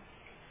don't know.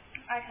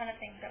 I kind of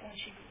think that once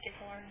you get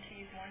to learn to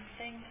use one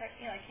thing,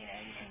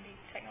 you can be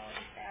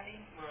technology savvy.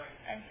 Right.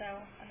 And so,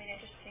 I mean,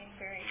 it just seemed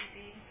very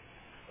easy.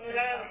 When we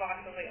got out of the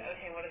box, I was like,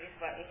 okay, what are these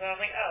buttons? And I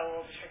was like, oh,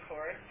 we'll just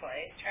record,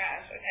 play,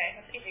 trash. Okay,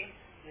 that's easy.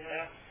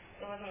 Yeah.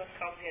 So it wasn't as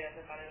complicated as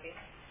I thought it would be.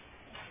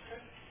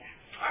 Okay.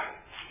 All right.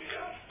 Good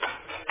job.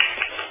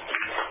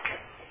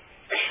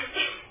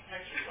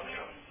 Thanks for coming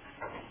up.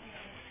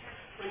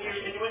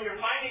 When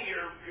you're finding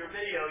your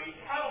video, you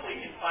probably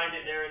can find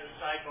it there in the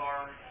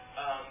sidebar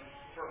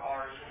for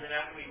ours. And then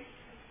after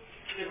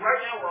because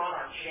right now we're on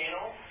our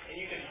channel, and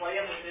you can play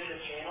them within the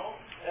channel.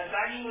 That's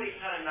actually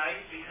kind of nice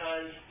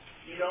because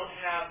you don't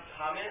have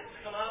comments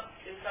come up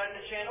inside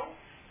the channel.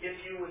 If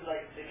you would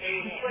like, if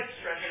you click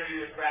Stress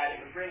Interview with Brad,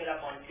 it would bring it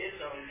up on its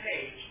own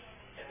page,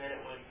 and then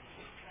it would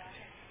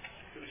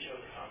show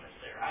the comments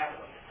there. I haven't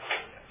looked at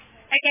comments yet.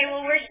 Okay,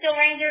 well, we're still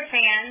Ranger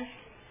fans,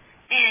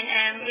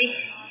 and we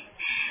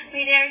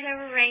there's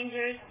our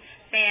Rangers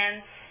fans,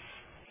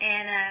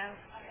 and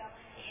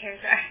here's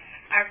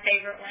our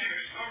favorite one.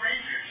 Rangers, go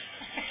Rangers.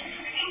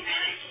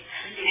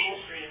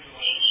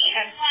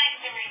 Yes. I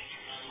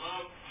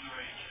love the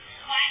Rangers.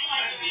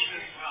 That's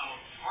because, well,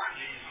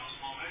 partly,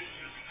 small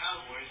business, the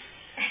Cowboys.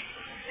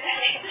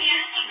 Okay,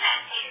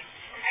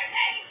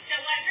 so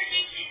what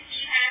predictions do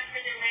you have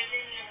for the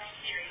Rangers in the World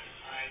Series?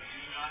 I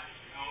do not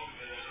know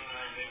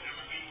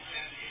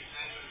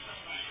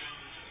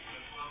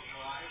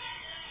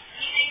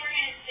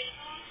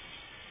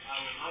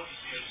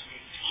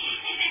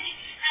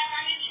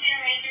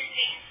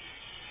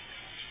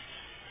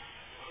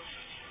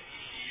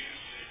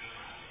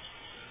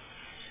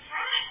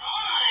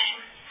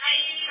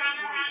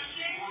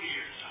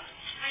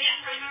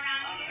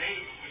We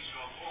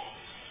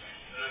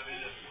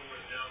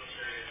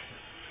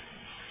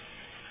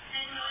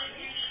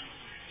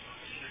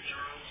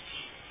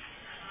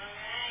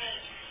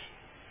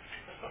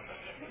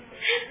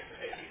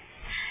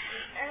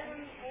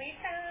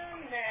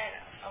found that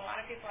a lot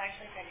of people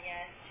actually said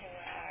yes to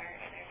our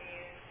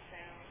interviews. So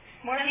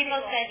More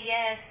people said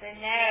yes than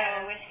no,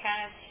 Yeah. which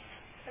kind of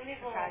some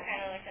people kind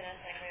of looked at us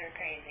like we were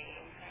crazy,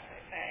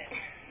 probably, but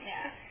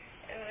yeah.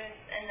 it was.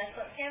 And the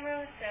flip camera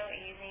was so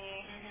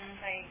easy. Mhm.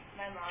 Like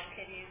my mom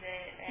could use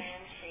it,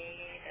 and she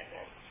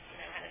doesn't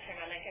know how to turn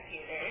on a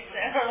computer.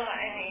 So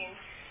I mean,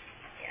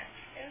 yeah,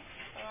 it was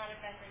a lot of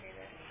fun to do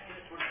this.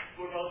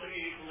 Were both of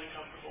you equally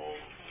comfortable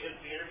in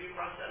the interview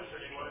process, or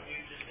did one of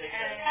you just take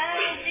that?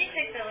 She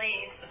took the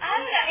lead.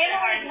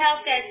 Emily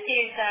helped us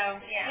too,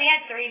 so Yeah. we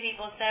had 3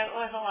 people, so it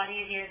was a lot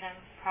easier than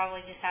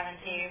probably just having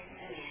 2.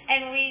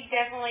 And we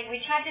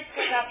tried to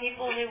pick out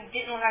people who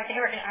didn't look like they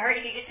were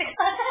already used to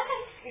class.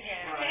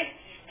 Yeah. Right.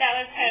 That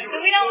was good.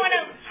 So we don't want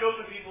to. Scope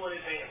the people in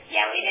advance.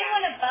 Yeah, we didn't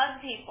want to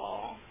bug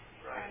people.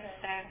 Right.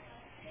 So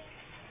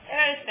it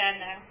was fun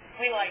though.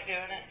 We like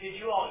doing it. Did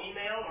you all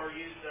email or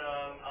use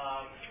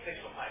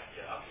pixel type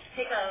to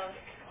Both.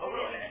 Oh,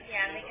 really?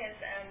 Yeah, because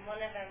one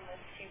of them was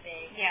too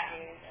big Yeah. to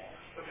do the.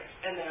 Okay.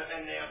 And they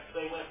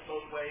went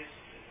both ways. It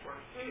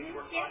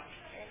worked Yeah. fine.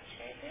 It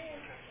sure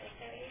did. It's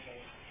so easy.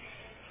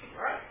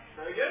 All right.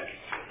 Very good.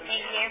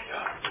 Thank you.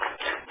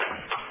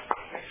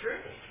 Thanks, Drew.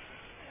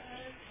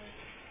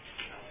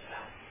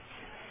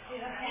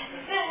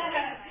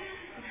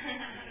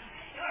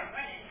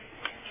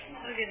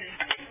 Look at this.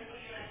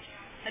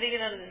 How do you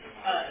get out of this?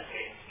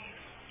 Escape.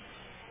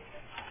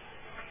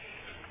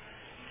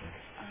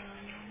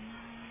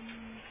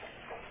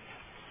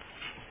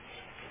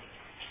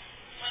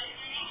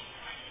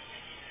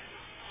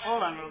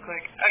 Hold on real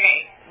quick. Okay,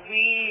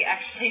 we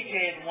actually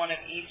did one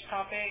of each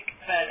topic,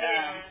 but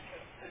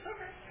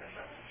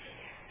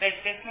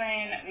this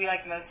one we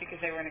liked most because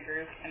they were in a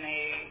group and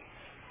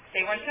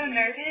they weren't so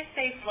nervous.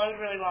 They flowed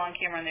really well on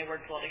camera and they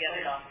worked well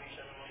together.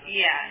 Yeah.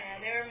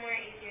 Yeah, they were more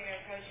easier to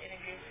approach in a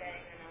group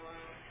setting than alone.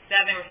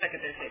 That they were stuck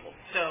at their table,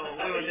 so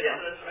we went to them.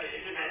 That's right.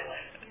 It didn't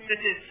land.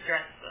 This is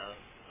stress though.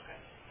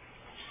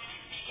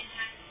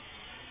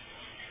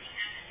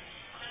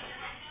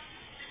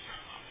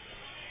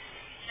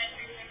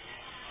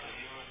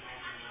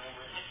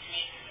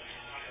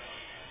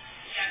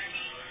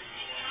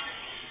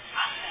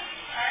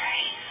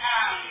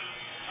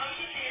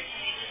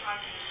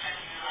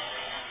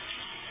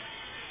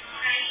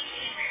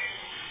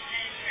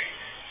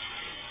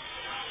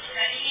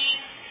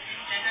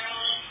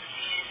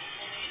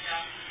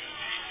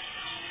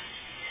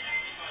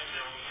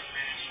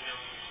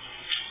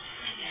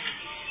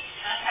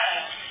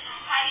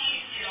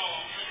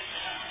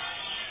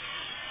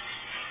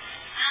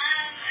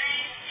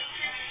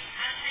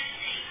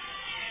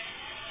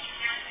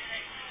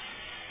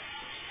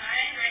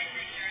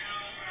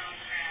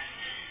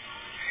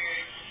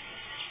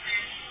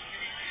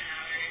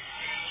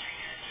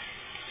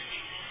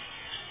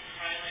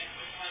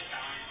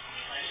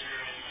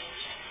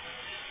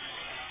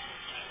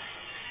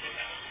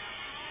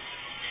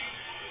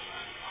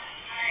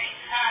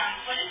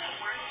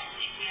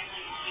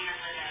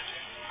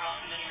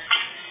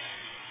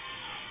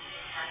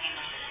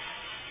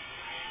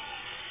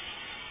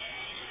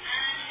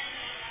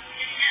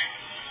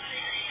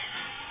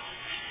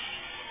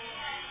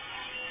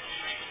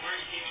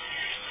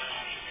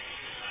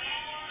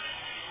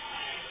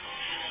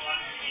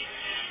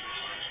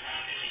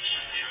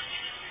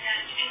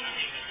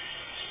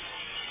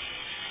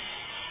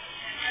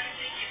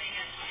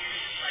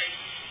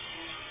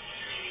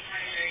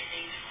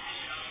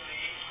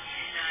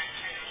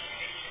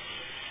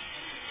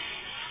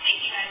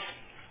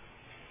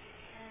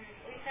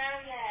 We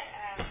found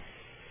that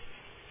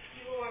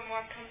people were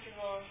more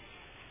comfortable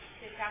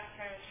to talk in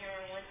front of the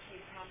camera once you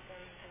prompt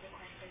them for the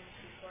questions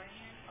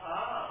beforehand.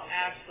 Oh.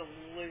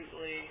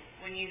 Absolutely.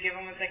 When you give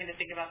them a second to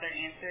think about their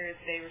answers,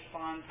 they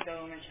respond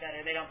so much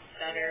better. They don't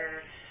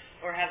stutter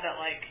or have that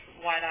like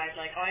wide-eyed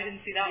like, oh, I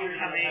didn't see that one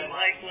coming.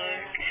 Like,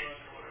 look.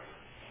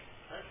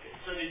 That's good.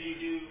 So did you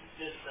do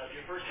this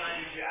your first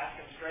time? Did you ask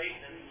them straight,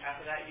 and then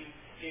after that you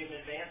gave them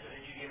advance, or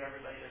did you give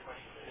everybody their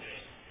questions in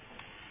advance?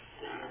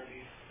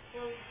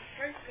 Well,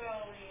 first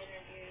girl we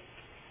interviewed,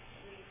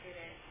 we did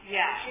it.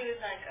 Yeah. She was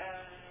like,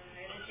 and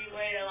then she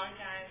waited a long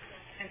time.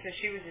 And so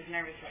she was as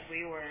nervous as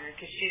we were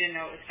because she didn't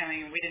know what was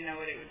coming and we didn't know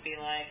what it would be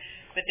like.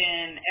 But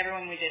then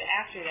everyone we did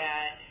after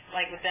that,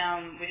 like with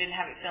them, we didn't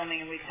have it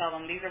filming and we'd tell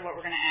them, these are what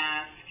we're going to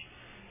ask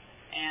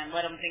and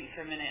let them think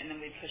for a minute and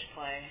then we'd push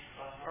play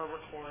or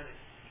record.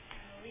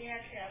 We had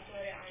to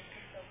upload it on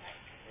Pixel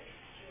Pipe because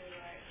it's really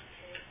large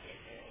to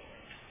get it.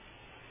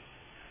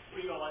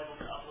 Were you all able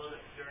to upload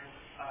it during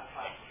class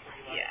before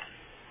you left? Yeah.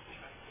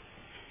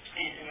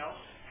 Anything else,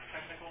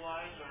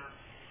 technical-wise, or?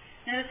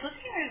 Now the flip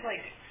camera is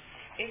like,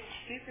 it's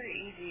super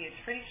easy. It's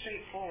pretty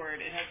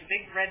straightforward. It has a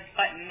big red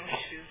button,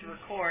 which is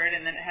record,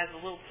 and then it has a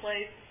little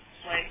play,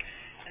 like,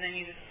 and then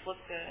you just flip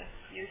the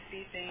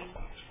USB thing.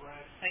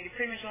 Like, you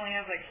pretty much only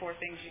have like 4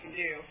 things you can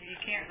do. You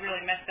can't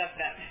really mess up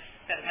that much.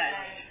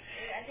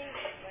 I think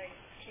like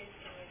kids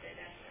can use it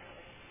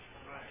definitely.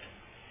 Right.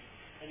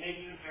 And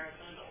maybe even parents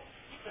and adults.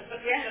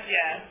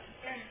 Yeah.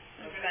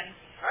 That's fun.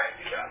 All right,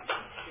 good job.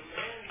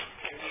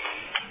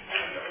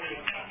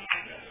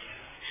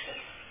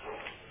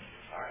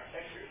 All right,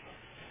 next group.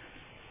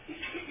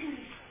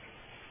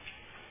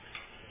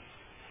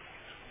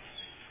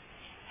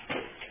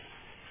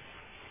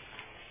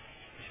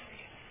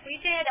 We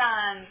did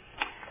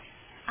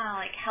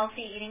like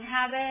healthy eating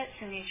habits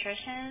and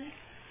nutrition.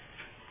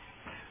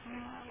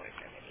 Where's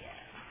our video?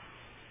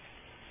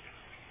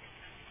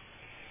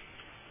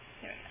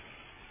 There we go.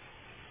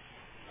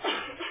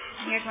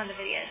 Here's one of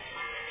the videos.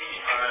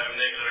 I'm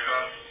Nick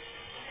Zitterkoff.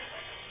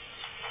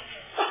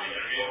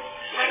 Interview.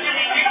 What's your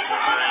name?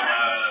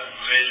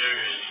 Major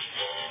is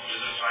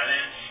business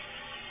finance.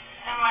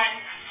 And what?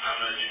 I'm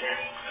a junior,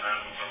 and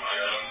I'm from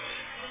Idaho.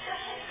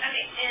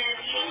 Okay, is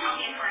eating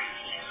healthy important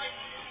to you?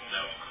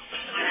 No.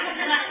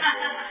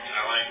 I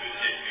like food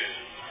that tastes good.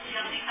 You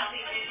don't think healthy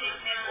food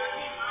tastes good?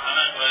 I'm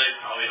athletic.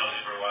 I'll be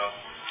healthy for a while.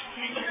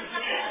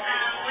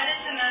 What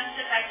is the most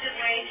effective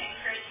way to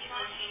encourage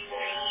people to change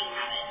their eating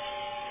habits?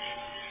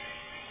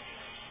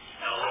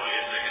 Tell them we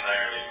get sick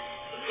entirely.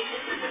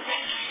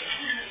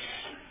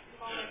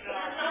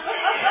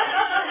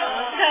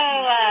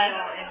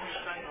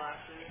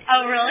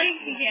 Oh, really?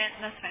 You can't?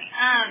 That's funny.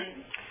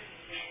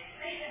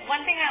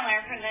 One thing I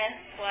learned from this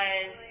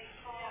was,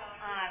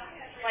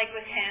 like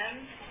with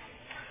him,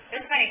 it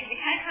was funny because he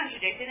kind of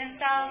contradicted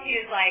himself. He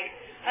was like,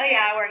 oh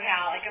yeah, I work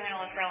out, like I'm going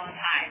to live for a long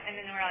time. And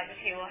then we're like,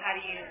 okay, well how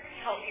do you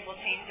help people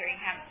change their eating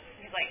habits?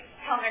 He's like,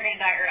 tell them they're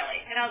going to die early.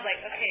 And I was like,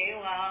 okay,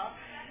 well.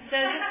 So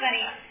it's just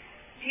funny.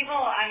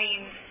 People, I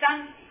mean,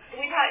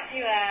 we talked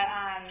to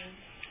a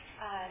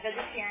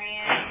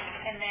vegetarian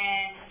and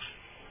then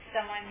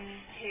someone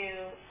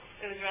who,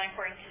 it was really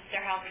important to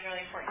their health was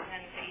really important to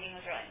them, so eating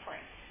was really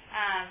important.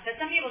 But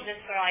some people just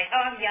were like,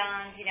 oh, I'm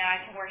young, I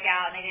can work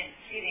out, and they didn't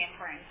see the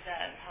importance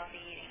of healthy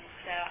eating.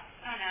 So,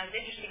 I don't know, it was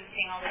interesting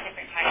seeing all the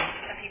different types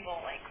of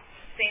people, like,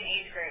 same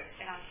age group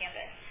and on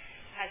campus,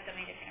 had so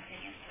many different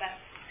opinions. But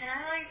And I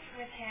liked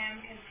with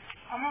him, because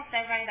almost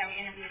everybody that we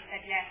interviewed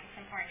said, yes, it's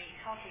important to eat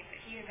healthy, but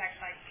he was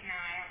actually like, no,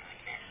 I don't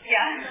really care.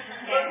 yeah.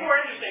 So it's more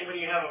interesting when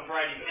you have a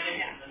variety of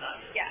opinions than not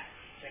just Yeah.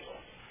 single.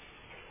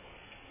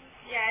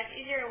 Yeah, it's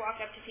easier to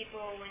walk up to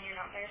people when you're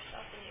not by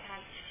yourself than you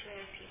have to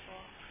other people.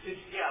 I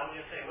was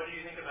going to say, what do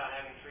you think about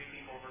having 3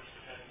 people versus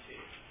 17?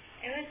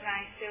 It was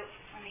nice. It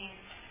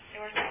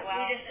worked out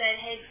well. We just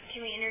said, hey,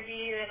 can we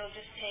interview you? It'll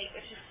just take,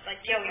 it's just like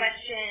 2 Yeah,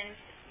 questions,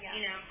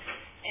 Yeah.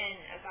 And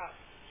about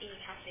eating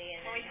healthy.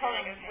 And When we told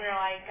them, we were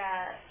like,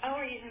 oh,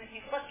 we're using this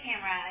new flip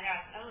camera. And they're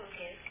like, oh,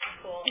 okay,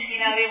 cool.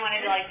 They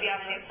wanted to like be on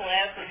the new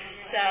flip.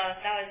 So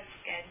that was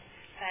good.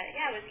 But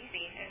yeah, it was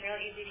easy. It was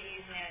really easy to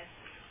use, and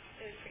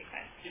it was pretty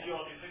quick. Did you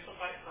all do Pixel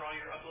Fight for all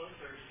your uploads,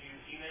 or did you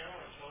email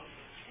or phone?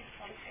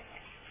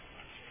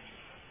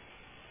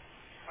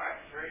 All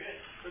right, very good.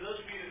 For those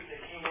of you that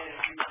came in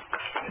and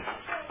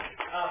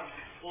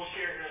we'll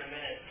share here in a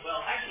minute. Well,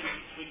 actually,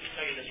 we can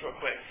tell you this real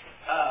quick.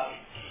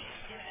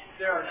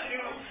 There are two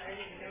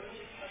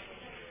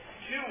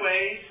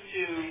ways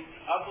to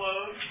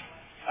upload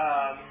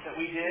that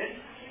we did.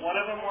 One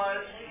of them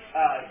was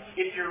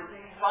if your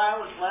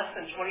file is less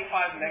than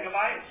 25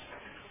 megabytes,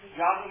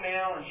 Yahoo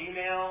Mail and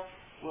Gmail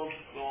will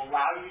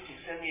allow you to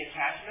send the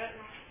attachment.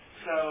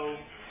 So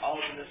I'll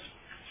open this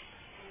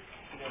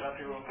up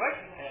here real quick,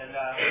 and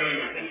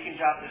you can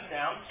jot this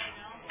down.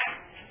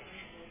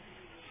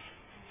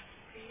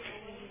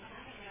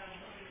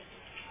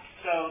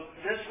 So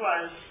this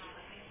was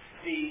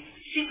the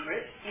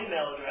secret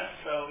email address.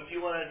 So if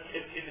you want to,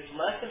 if it's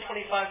less than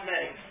 25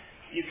 megs,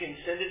 you can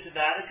send it to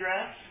that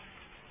address,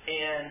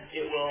 and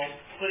it will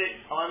put it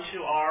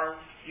onto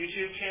our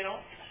YouTube channel.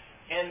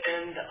 And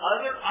then the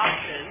other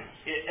option,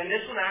 and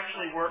this one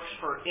actually works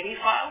for any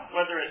file,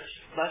 whether it's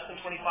less than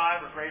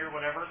 25 or greater,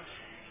 whatever,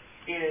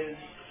 is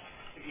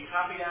if you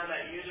copy down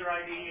that user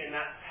ID and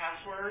that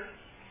password,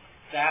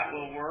 that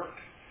will work.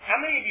 How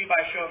many of you,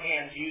 by show of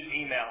hands, use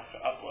email to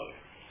upload?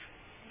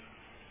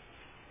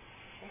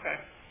 Okay.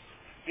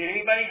 Did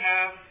anybody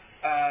have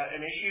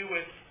an issue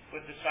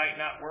with the site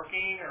not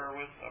working or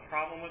with a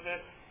problem with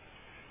it?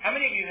 How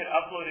many of you had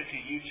uploaded to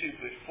YouTube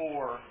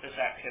before this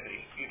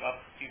activity? You've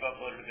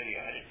uploaded a video.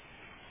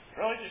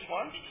 Really? Just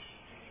 1?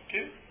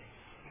 2?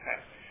 Okay.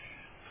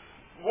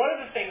 One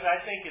of the things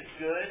I think is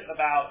good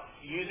about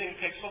using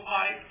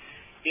PixelPipe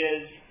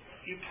is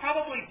you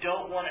probably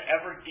don't want to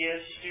ever give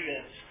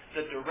students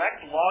the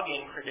direct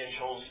login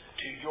credentials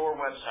to your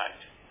website.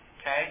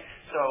 Okay?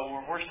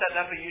 So we're setting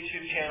up a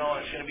YouTube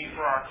channel, and it's going to be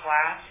for our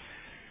class.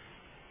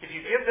 If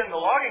you give them the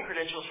login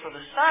credentials for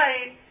the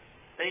site,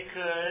 they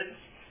could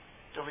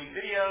delete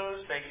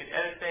videos, they could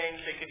edit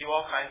things, they could do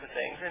all kinds of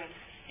things. And,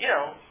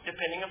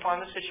 depending upon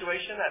the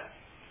situation, that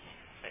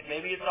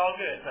maybe it's all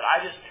good. But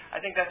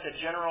I think that's a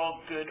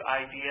general good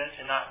idea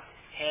to not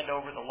hand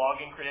over the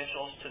login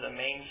credentials to the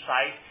main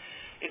site.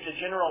 It's a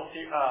general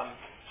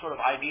sort of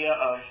idea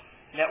of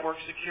network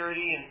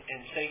security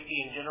and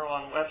safety in general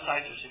on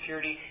websites or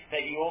security,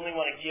 that you only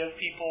want to give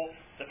people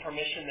the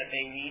permission that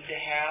they need to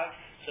have.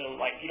 So,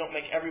 like, you don't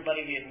make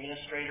everybody the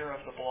administrator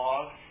of the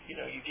blog. You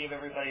know, you give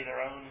everybody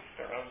their own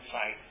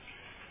site.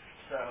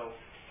 So,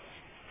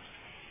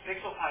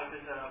 PixelPipe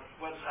is a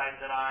website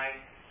that I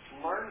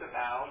learned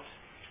about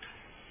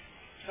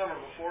summer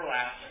before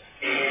last,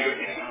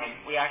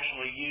 and we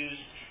actually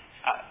used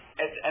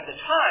at the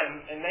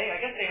time, and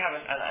I guess they have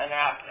an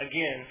app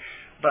again,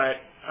 but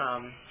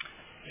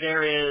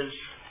there is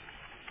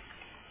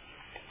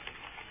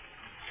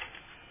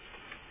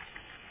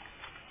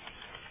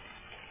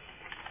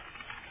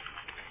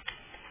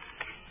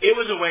it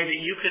was a way that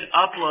you could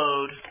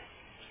upload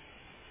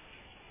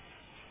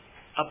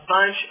a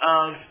bunch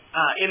of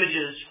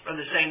images at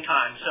the same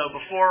time. So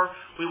before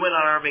we went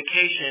on our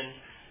vacation,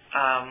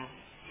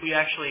 we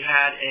actually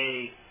had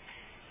a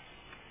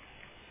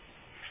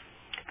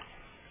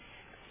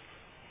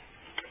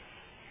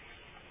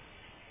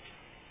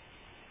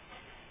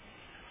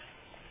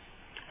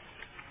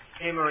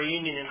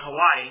reunion in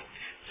Hawaii.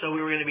 So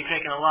we were going to be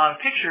taking a lot of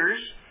pictures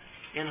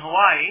in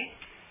Hawaii,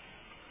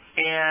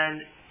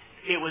 and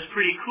it was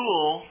pretty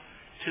cool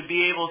to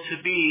be able to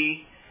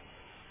be,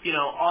 you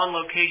know, on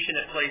location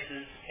at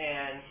places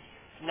and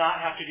not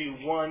have to do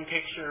one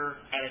picture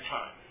at a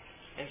time.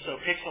 And so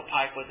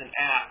PixelPipe was an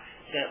app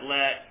that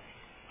let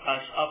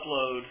us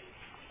upload,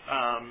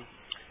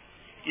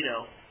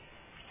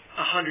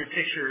 100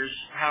 pictures,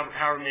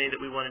 however many that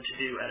we wanted to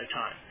do at a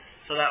time.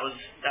 So that was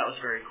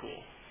very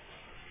cool.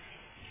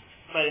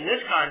 But in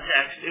this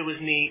context, it was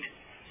neat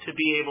to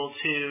be able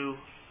to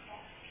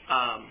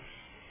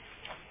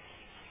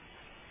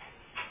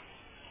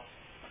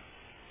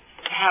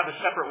have a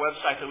separate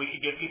website that we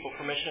could give people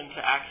permission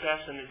to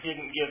access, and it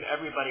didn't give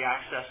everybody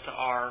access to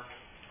our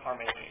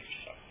main page.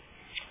 So,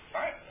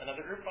 all right,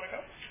 another group want to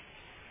go?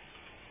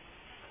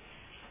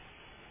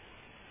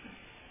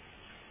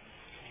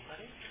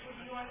 Anybody? Would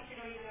you want us to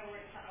go even though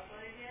where it's not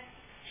uploaded yet?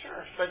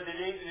 Sure. But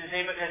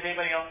has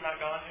anybody else not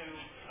gone who?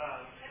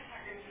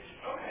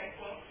 Okay.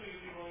 Well, will you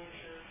be willing to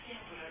share?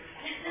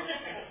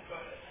 Go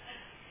ahead.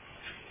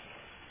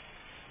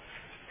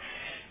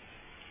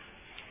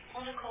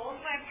 Well, Nicole's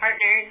my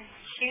partner.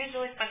 She was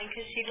really funny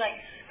because she'd like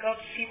go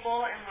up to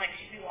people and like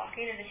she'd be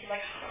walking and then she'd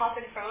like hop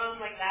in front of them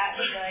like that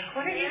and be like,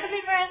 "What are you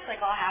something for us?" Like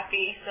all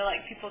happy. So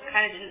like people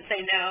kind of didn't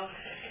say no.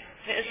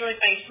 It was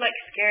really funny. She'd like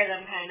scare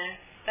them kind of.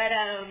 But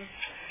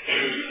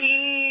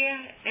she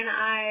and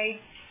I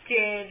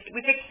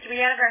we picked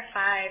 3 out of our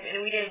 5 and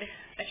we did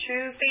a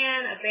true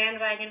fan, a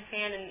bandwagon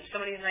fan, and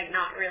somebody who's like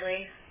not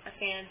really a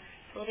fan.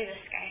 So we'll do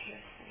this guy here.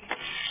 My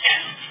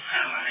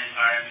name's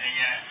Byron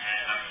Pena,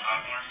 and I'm a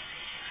sophomore.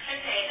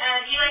 Okay,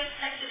 do you like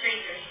Texas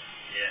Rangers?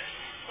 Yes.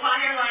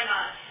 Why or why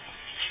not?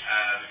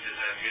 Because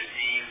they're a good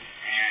team,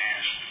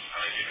 and I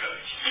like your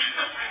coach.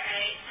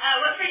 Alright.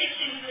 What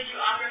predictions would you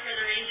offer for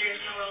the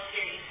Rangers in the World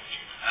Series?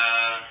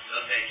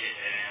 They'll take it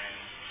in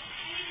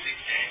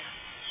 6 games.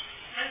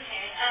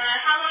 Okay.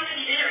 How long have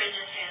you been a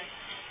Rangers fan?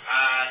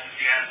 Since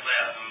you guys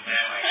left, I'm a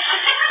bandwagon.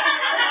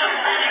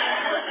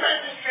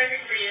 This is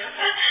perfect for you.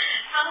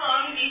 How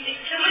long do you think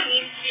someone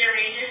needs to be a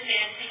Rangers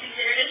fan to be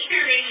considered a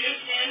true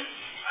Rangers fan?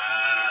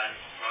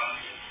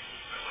 Probably,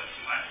 but what's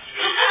too much?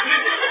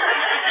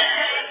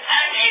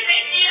 Okay,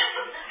 thank you.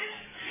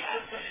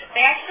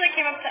 They actually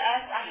came up to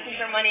us asking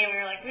for money, and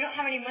we were like, "We don't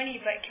have any money,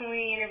 but can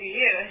we interview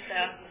you?"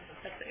 So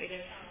that's what we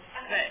did.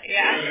 But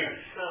yeah.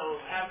 So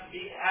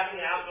having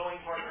an outgoing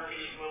partner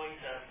who's willing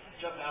to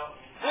jump out.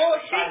 Well,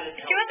 she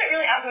wasn't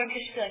really outgoing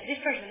because she'd be like,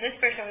 this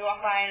person. We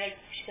walk by and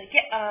she'd be like,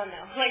 yeah,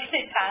 no, like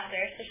they'd pass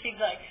her. So she'd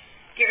like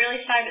get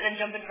really shy, but then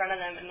jump in front of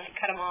them and like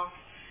cut them off.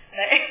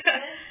 But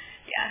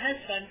yeah,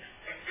 that's fun.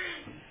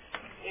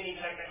 Any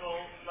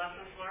technical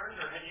lessons learned,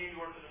 or had you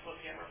worked with a flip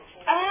camera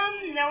before?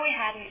 No, we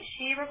hadn't.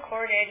 She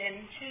recorded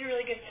and she did a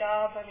really good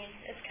job. I mean,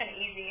 it's kind of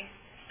easy.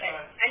 But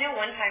I know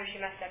one time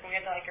she messed up and we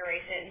had to like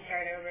erase it and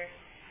start over.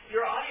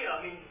 Your audio,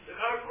 I mean,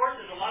 of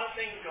course, there's a lot of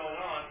things going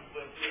on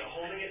with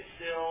holding it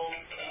still,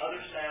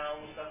 other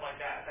sounds, stuff like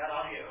that. That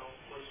audio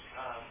was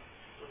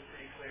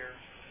pretty clear.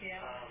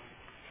 Yeah.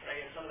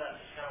 Again, some of that's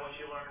just kind of what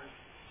you learn.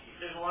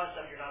 There's a lot of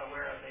stuff you're not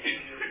aware of that you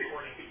do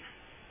recording,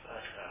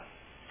 but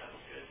that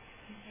was good.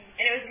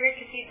 And it was weird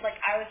because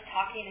I was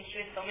talking and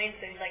she was filming,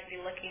 so he'd like be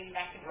looking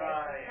back and forth.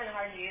 Right. It's kind of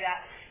hard to do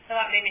that. So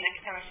I thought maybe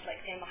next time I should like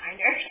stand behind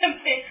her or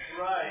something.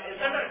 Right. And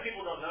sometimes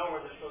people don't know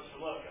where they're supposed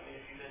to look. I mean,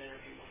 if you've been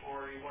interviewed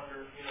before, you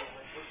wonder,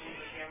 like, which one's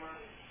the camera?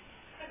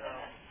 So.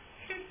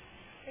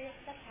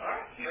 All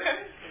right.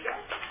 Good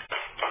job.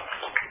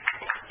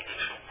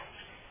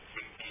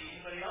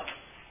 Anybody else?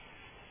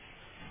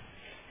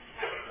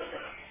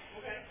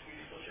 Okay. We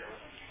can still share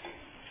with them.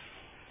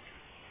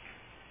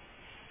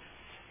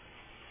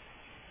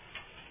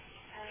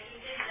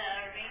 We did the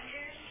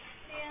Rangers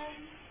fan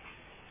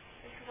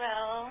as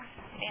well,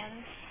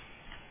 fans.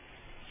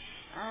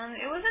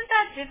 It wasn't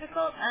that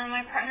difficult.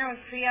 My partner was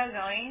pretty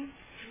outgoing,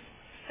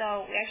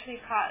 so we actually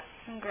caught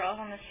some girls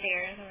on the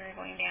stairs when we were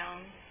going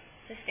down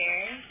the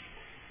stairs.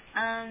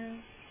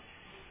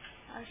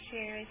 I'll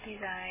share with you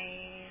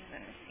guys.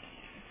 Let me see.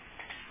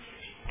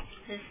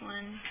 This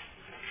one.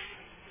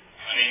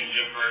 My name's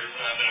Jim Ferguson.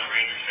 I've been a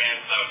Rangers fan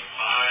since I was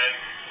 5.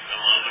 I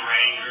love the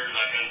Rangers.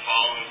 I've been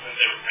following them since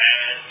they were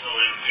bad. So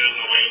they were good in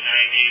the late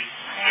 90s.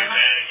 They're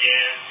bad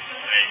again.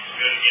 They're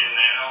good again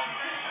now.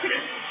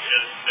 It's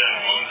just been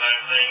a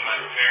long-time thing. My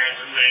parents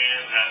are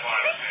fans. That's why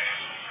I'm a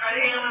fan. Are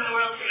they going to win the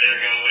World Series? They're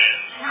going to win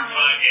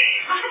 5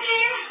 games.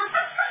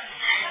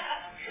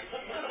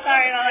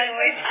 Sorry about my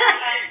voice.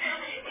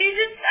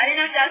 I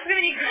didn't have to ask him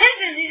any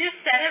questions. He just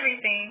said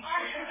everything.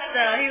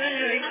 So he was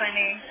really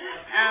funny.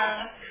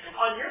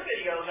 On your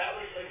video, that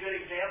was a good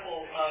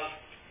example of,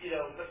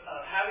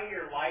 having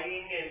your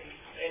lighting,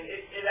 and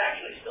it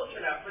actually still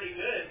turned out pretty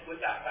good with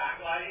that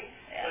backlighting.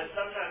 Yeah. But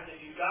sometimes if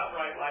you've got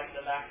bright light in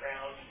the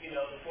background,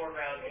 the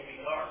foreground can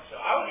be dark.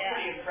 So I was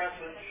pretty impressed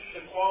with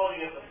the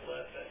quality of the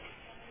flip and,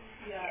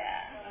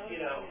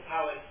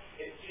 how it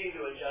seemed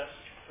to adjust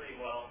pretty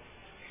well.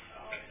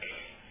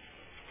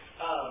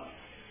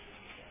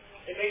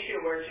 It makes you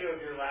aware, too, of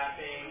your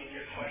laughing and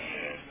your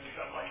questions and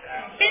stuff like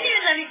that. Didn't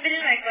even let me finish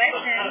my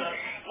question.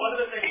 One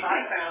of the things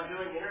I found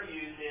doing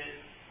interviews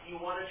is you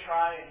want to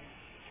try and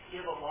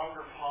give a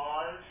longer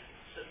pause,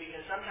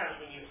 because sometimes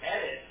when you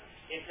edit,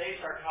 if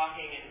they start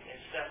talking and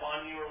step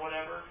on you or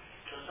whatever,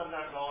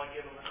 sometimes I'll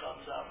give them a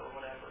thumbs up or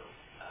whatever.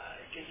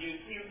 Because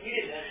you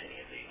didn't edit any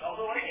of these.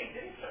 Although I think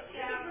didn't you?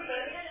 Yeah,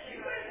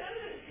 you guys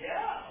edited.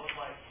 Yeah. I was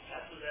like,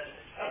 that was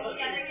edited.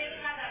 Yeah, they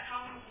didn't have that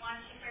common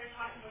one. She started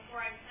talking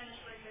before I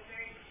finished like the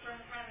very front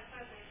of the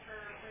clip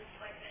was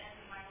like the end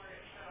of my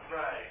words. So.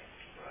 Right.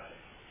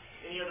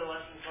 Any other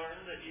lessons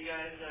learned that you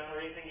guys, or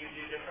anything you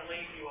do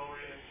differently if you all were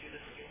going to do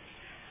this again?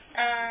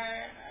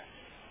 I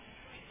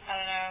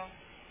don't know.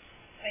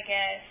 I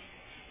guess.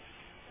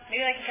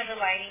 Maybe like you said, the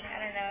lighting.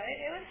 I don't know.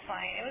 It was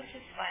fine. It was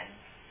just fun.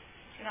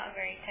 It's not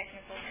very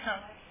technical, so.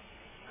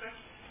 Okay.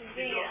 Just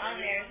getting it on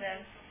there is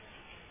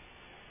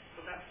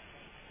What's that?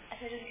 I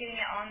said just getting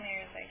it on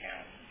there is like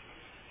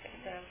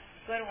it's a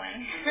good one.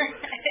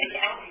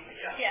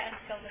 Yeah.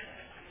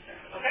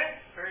 Okay.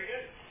 Very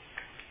good.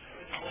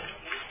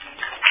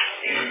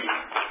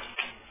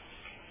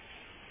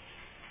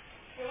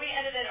 When we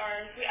edited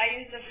ours,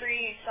 I used the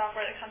free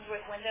software that comes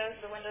with Windows,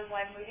 the Windows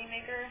Live Movie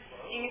Maker.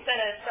 You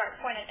set a start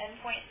point and end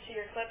point to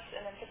your clips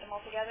and then put them all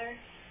together.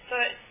 So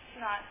it's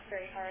not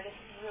very hard. It's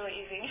really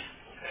easy.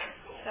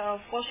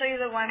 So we'll show you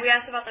the one. We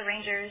asked about the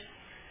Rangers.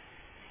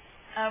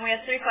 We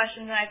had 3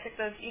 questions, and I took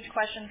each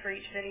question for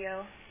each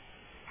video.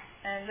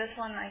 And this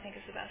one, I think,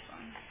 is the best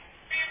one.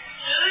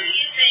 Who do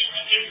you think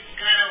is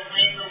going to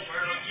win the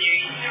World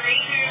Series? The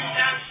Rangers,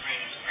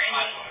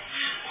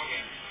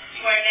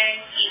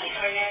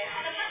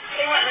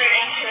 They weren't very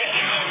accurate.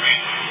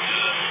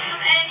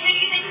 And who do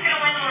you think is going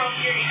to win the World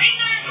Series?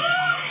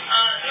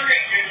 The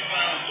Rangers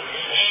will.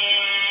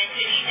 And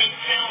who do you think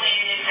is going to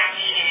win in how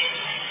many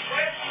minutes?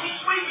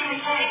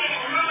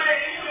 Remember that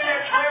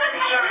internet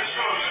commentary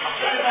song?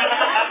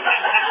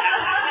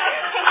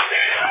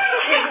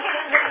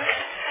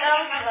 That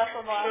was the best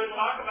one. So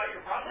talk about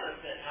your process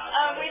then.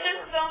 We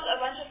just filmed a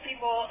bunch of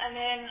people, and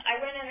then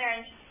I went in there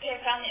and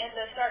found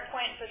the start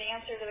point for the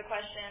answer to the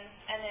question,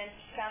 and then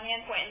found the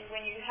end point. And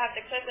when you have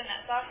the clip in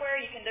that software,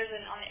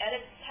 on the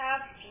edit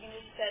tab, you can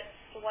just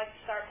select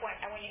start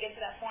point, and when you get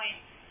to that point,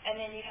 and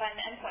then you find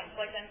the end point,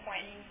 select the end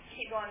point, and you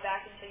keep going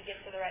back until you get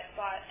to the right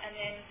spot. And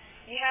then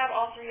you have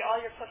all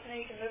your clips in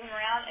there, you can move them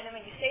around, and then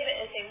when you save it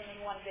saves them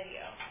in one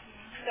video.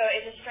 So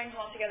it just strings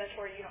them all together to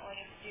where you don't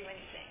really have to do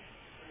anything.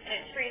 And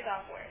it's free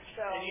software.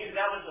 So. And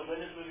that was the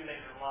Windows Movie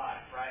Maker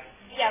Live, right?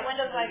 Yeah,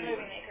 Windows Live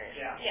Movie Maker.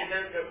 Yeah.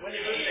 The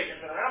Windows Movie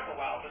Maker's been around for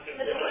a while, but the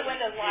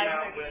Windows Live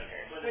Movie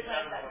Maker. With 7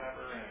 or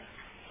whatever.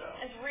 So.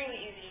 It's really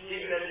easy.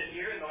 Did you edit it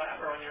here in the lab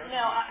or on your own?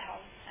 No, at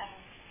home.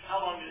 How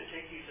long did it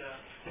take you to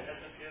edit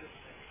it?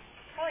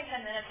 Probably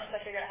 10 minutes once I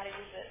figured out how to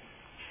use it.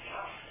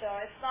 Wow. So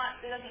it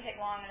doesn't take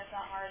long and it's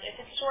not hard. If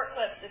it's short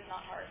clips, it's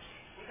not hard.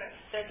 Okay.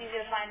 So it's easy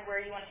to find where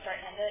you want to start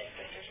and end it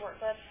if they're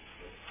short clips.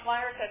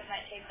 Longer clips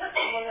might take a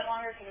little bit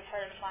longer because it's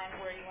harder to find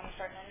where you want to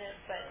start and end it,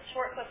 but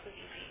short clips is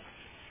easy.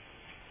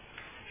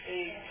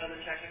 Any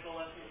other technical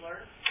lessons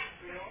learned?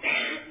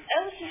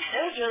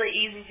 It was really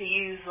easy to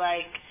use,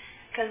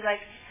 because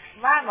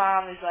my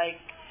mom is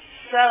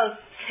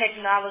so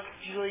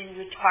technologically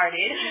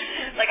retarded.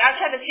 I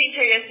tried to teach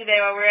her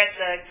yesterday while we were at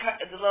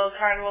the little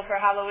carnival for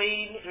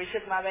Halloween. We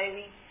took my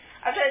baby.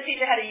 I tried to teach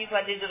her how to use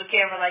my digital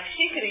camera.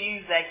 She could have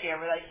used that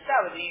camera.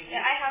 That was easy.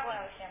 Yeah, I have one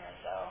of those cameras,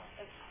 so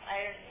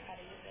I already knew how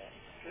to use it.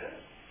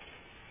 Good.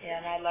 Yeah,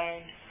 and I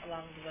learned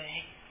along the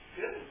way.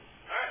 Good.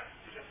 All right.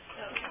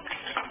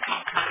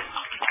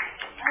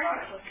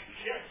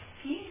 Yes.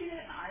 Can you do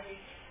that in iMovie?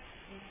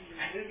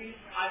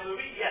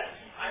 iMovie? Yes.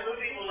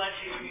 iMovie will let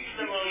you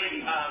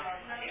similarly,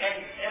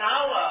 and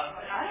I'll,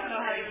 I don't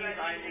know how to use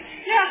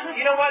iMovie. Yeah,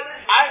 you know what?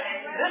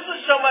 This was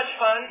so much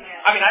fun.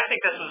 I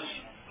think this was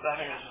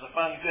a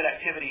fun, good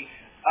activity.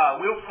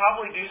 We'll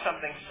probably do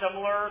something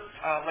similar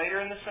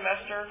later in the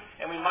semester,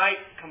 and we might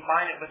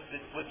combine it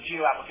with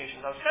geo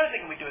applications. I was kind of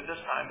thinking we'd do it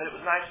this time, but it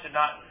was nice to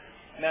not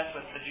mess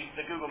with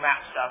the Google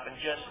Maps stuff and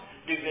just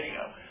do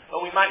video. but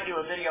we might do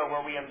a video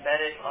where we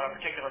embed it on a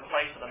particular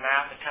place of the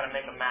map and kind of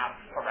make a map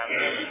around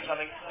it or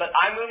something. But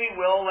iMovie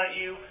will let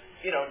you,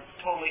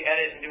 totally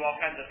edit and do all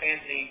kinds of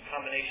fancy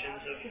combinations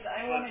of. Because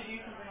I want to do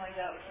something like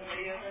that with some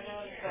videos right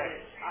now, but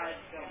I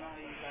don't know how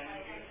to use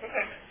iMovie.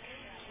 Okay.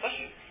 Bless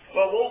you.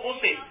 Well, we'll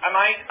see. I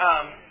might.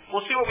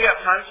 We'll see what we have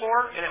time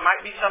for, and it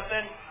might be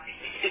something.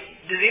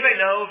 Does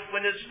anybody know if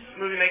Windows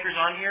Movie Maker's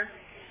on here?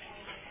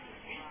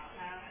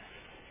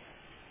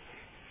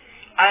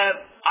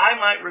 I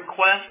might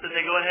request that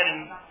they go ahead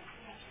and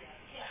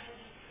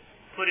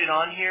put it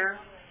on here,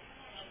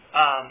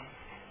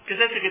 because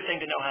that's a good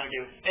thing to know how to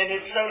do. And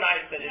it's so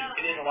nice that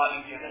it is a lot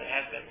easier than it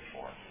has been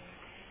before.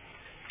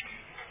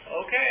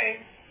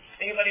 Okay.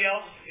 Anybody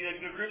else?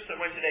 The groups that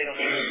went today don't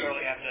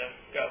necessarily have to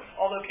go.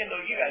 Although,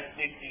 Kendall, you guys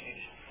need to.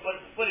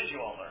 What did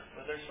you all learn?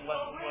 Was there some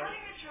lessons learned? We're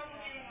having a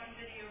trouble getting one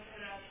video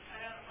put up.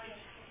 I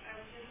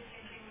was doing the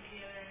same thing with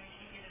the other and I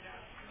can't get it up.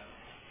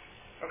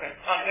 So. Okay.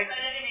 I didn't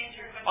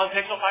answer your question. On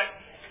Pixel Pipe?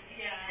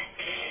 Yeah.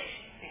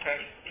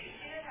 Okay.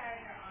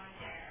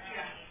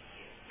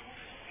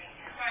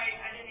 Right,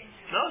 I didn't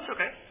answer. No, it's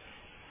okay.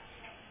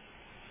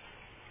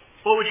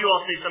 What would you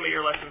all say some of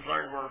your lessons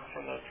learned were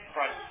from the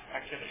project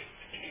activity?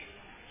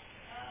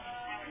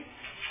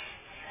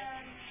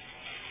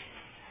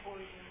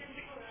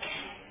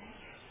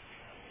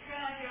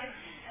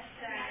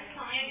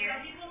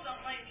 People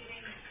don't like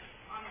getting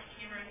on the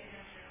camera.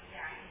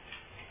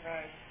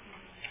 Right.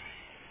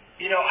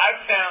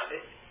 I've found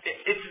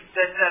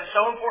that's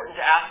so important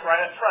to ask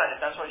right up front if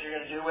that's what you're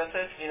going to do with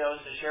it,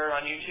 is to share it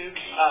on YouTube.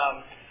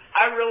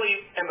 I really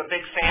am a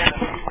big fan of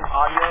using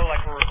audio,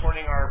 like we're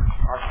recording our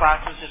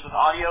classes just with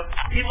audio.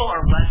 People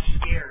are less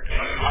scared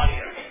of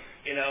audio.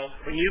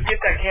 When you get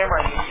that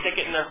camera and you stick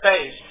it in their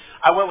face.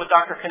 I went with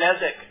Dr.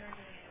 Kinezic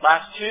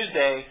last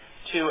Tuesday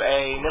to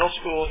a middle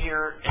school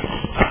here.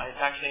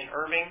 It's actually in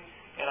Irving,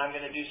 and I'm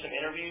going to do some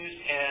interviews.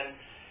 And,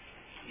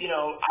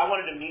 I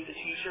wanted to meet the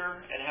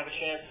teacher and have a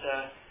chance to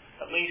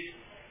at least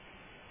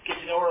get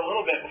to know her a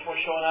little bit before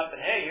showing up and,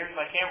 hey, here's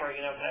my camera,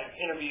 can I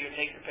interview you and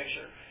take your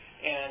picture.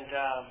 And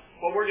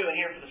what we're doing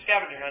here for the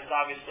scavenger hunt is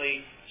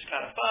obviously it's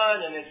kind of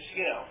fun, and it's,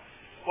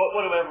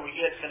 whatever we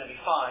get is going to be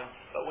fine.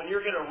 But when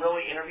you're going to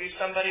really interview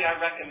somebody, I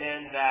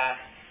recommend that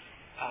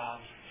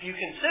you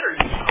consider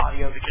using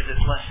audio because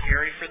it's less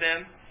scary for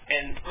them.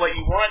 And what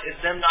you want is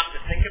them not to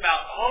think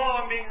about,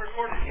 I'm being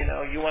recorded.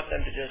 You want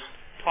them to just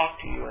talk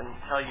to you and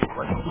tell you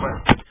what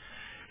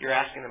you're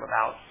asking them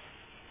about.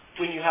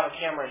 When you have a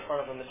camera in front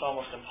of them, it's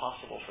almost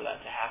impossible for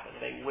that to happen.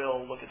 They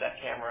will look at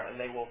that camera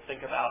and they will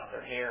think about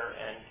their hair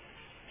and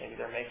maybe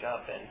their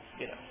makeup and,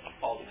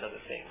 all these other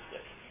things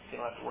that you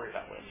don't have to worry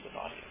about when it's with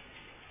audio.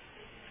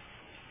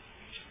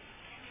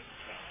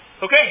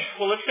 Okay,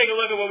 well, let's take a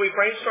look at what we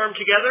brainstormed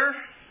together.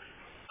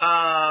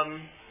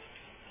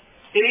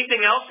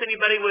 Anything else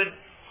anybody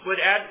would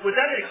add? Was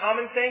that a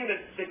common thing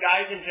that the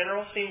guys in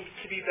general seemed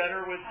to be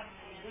better with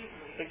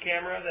the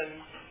camera than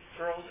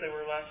girls? They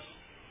were less.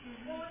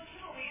 Well, with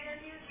people we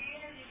interviewed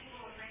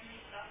people with random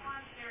stuff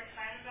on, so they were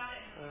excited about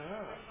it. And we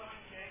were going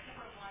to it. Except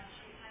for one,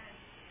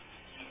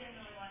 she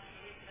didn't really want to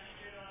be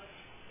accepted.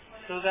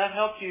 So that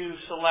helped you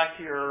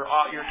select your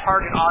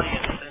target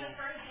audience. The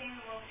first game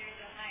of the World Series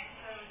that night,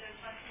 so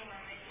there's much more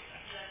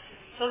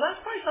amazing. So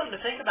that's probably something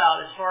to think about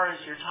as far as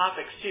your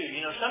topics too.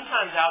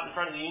 Sometimes out in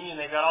front of the union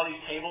they've got all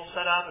these tables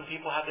set up and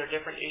people have their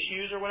different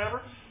issues or whatever.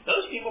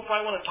 Those people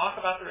probably want to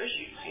talk about their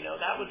issues.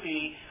 That would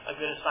be a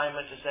good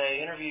assignment to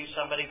say, interview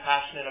somebody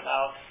passionate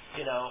about,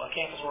 a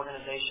campus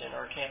organization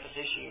or a campus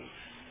issue.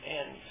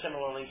 And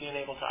similarly, being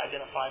able to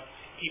identify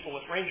people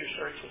with ranger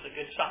shirts was a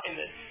good sign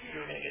that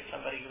you're going to get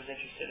somebody who's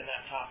interested in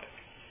that topic.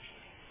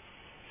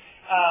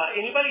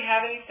 Anybody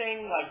have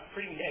anything like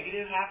pretty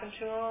negative happen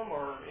to them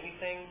or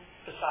anything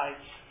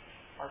besides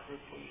our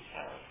group? We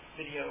had our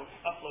video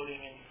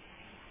uploading and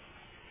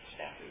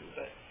snafu,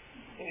 but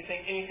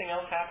anything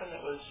else happen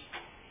that was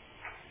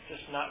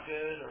just not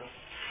good? Or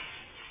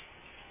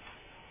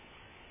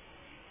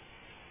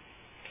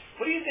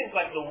what do you think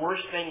like the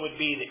worst thing would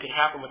be that could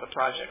happen with a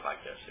project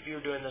like this if you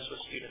were doing this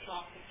with students?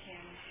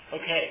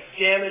 Okay,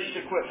 damaged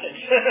equipment.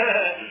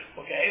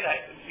 Okay,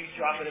 that you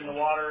drop it in the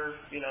water,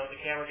 the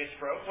camera gets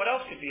broke. What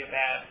else could be a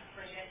bad?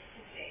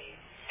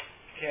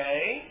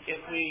 Okay,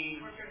 if we...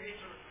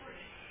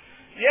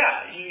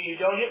 Yeah, you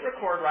don't hit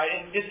record right,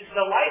 and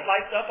the light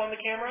lights up on the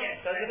camera,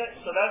 doesn't it?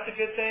 So that's a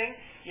good thing.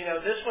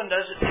 This one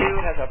does it too.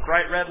 It has a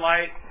bright red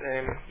light,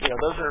 and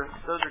those are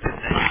good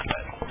things.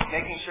 But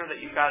making sure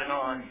that you've got it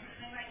on.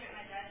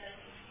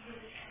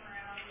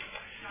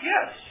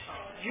 Yes,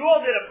 you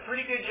all did a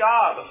pretty good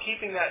job of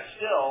keeping that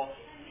still.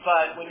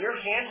 But when you're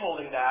hand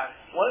holding that,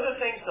 one of the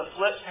things the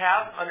flips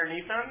have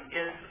underneath them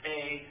is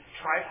a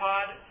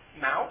tripod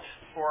mount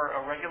for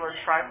a regular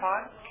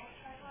tripod.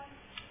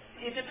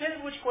 It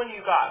depends which one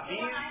you got.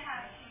 These,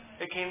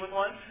 it came with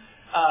one.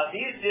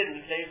 These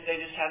didn't. They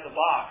just had the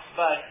box.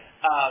 But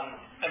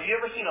have you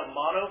ever seen a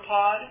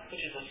monopod,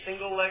 which is a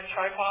single leg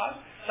tripod?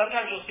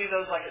 Sometimes you'll see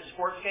those like at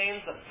sports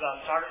games, the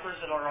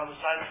photographers that are on the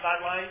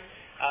sideline,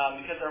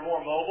 because they're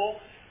more mobile.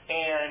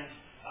 And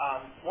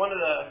One of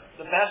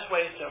the best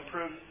ways to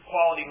improve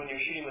quality when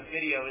you're shooting with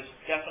video is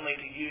definitely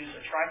to use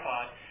a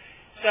tripod.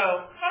 So,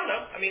 I don't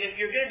know. I mean, if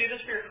you're going to do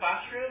this for your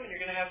classroom and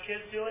you're going to have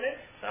kids doing it,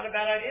 it's not a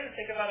bad idea to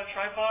think about a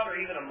tripod or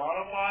even a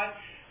monopod,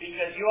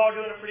 because you all are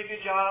doing a pretty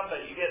good job,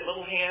 but you get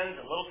little hands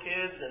and little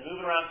kids and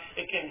moving around.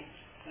 It can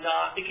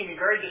be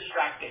very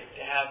distracting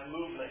to have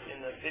movement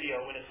in the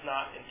video when it's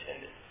not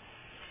intended.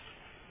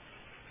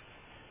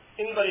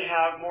 Anybody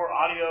have more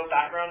audio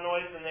background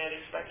noise than they had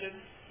expected?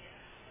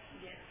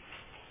 Yes.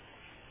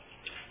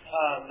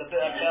 The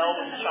bell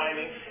was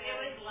chiming. It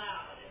was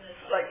loud.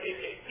 Like,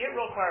 get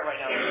real quiet right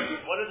now.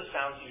 What are the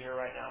sounds you hear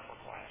right now for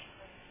quiet?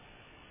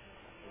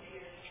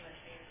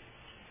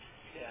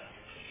 Yeah.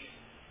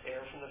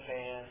 Air from the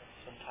fan,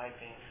 some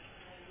typing.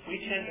 We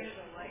tend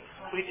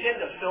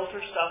to filter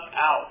stuff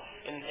out.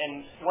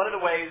 And one of the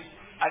ways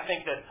I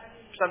think that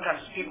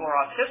sometimes people are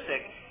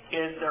autistic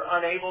is they're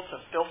unable to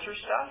filter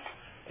stuff.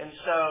 And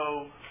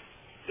so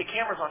the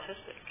camera's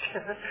autistic.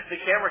 The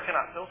camera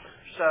cannot filter.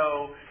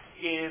 So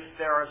if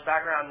there is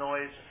background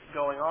noise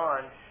going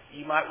on,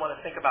 you might want to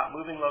think about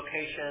moving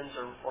locations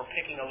or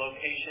picking a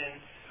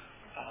location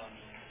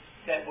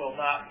that will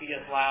not be as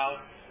loud.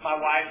 My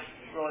wife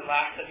really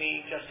laughs at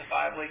me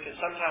justifiably, because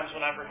sometimes when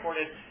I've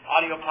recorded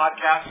audio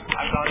podcasts,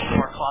 I've gone into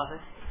our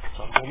closet.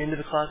 So I'm going into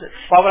the closet.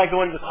 Why would I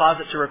go into the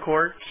closet to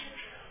record?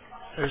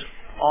 There's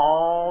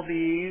all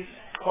these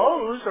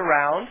clothes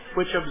around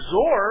which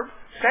absorb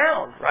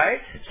sound, right?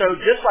 So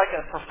just like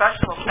a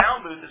professional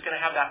sound booth is going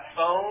to have that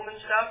foam and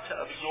stuff to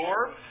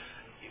absorb,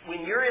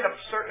 when you're in a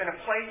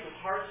place with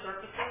hard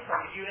surfaces,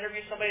 like if you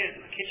interview somebody at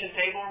the kitchen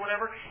table or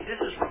whatever,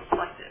 this is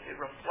reflective. It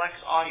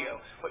reflects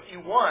audio. What you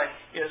want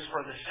is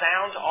for the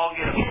sound to all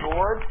get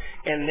absorbed,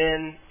 and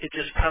then it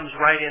just comes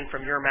right in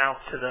from your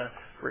mouth to the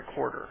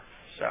recorder.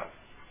 So,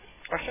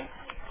 question?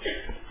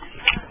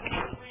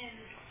 When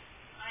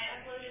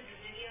I uploaded the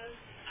videos,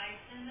 I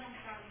send them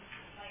from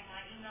like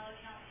my email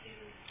account to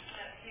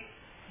that pic.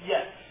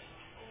 Yes.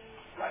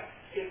 Right.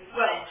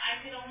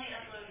 I could only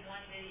upload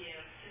one video.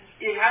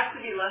 It has to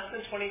be less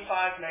than 25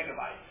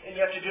 megabytes, and you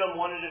have to do them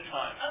one at a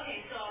time.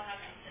 Okay, so I'll have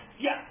to send it.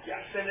 Yeah,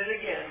 send it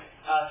again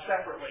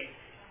separately.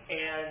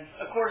 And,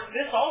 of course,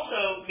 this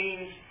also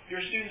means your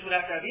students would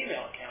have to have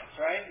email accounts,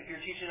 right? If you're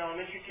teaching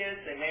elementary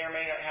kids, they may or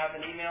may not have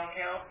an email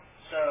account.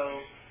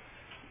 So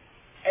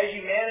as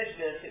you manage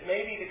this, it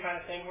may be the kind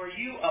of thing where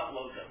you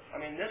upload them. I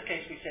mean, in this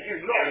case, we said, here,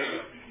 you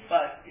upload them.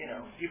 But,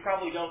 you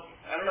probably don't,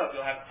 I don't know if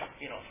you'll have,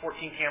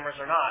 14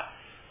 cameras or not,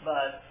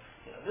 but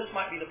this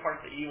might be the part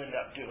that you end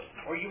up doing.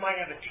 Or you might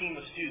have a team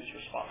of students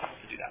responsible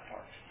to do that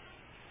part.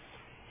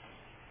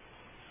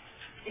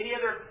 Any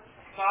other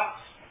thoughts,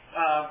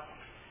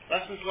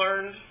 lessons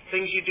learned,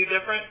 things you do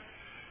different?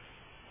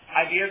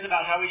 Ideas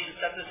about how we should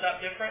set this up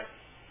different?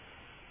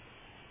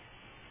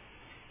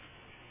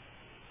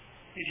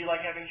 Did you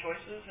like having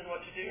choices in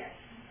what to do?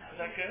 Is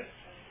that good?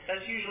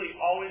 That's usually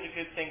always a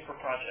good thing for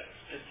projects,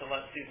 is to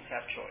let students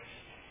have choice.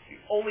 If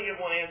you only give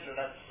one answer,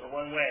 or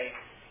one way,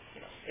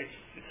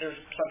 there's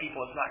some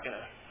people it's not going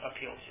to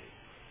appeal to.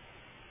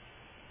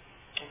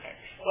 Okay.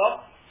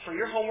 Well, for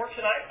your homework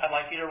tonight, I'd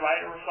like you to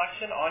write a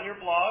reflection on your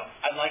blog.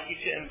 I'd like you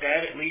to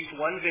embed at least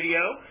one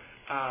video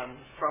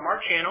from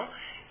our channel.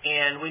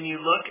 And when you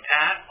look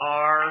at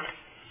our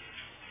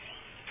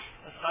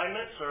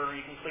assignments, or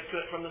you can click to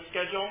it from the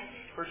schedule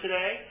for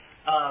today,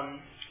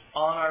 on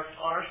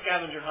our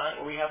scavenger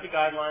hunt, where we have the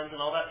guidelines and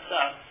all that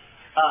stuff,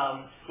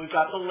 we've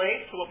got the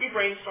link to what we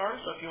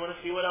brainstormed, so if you want to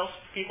see what else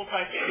people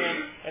type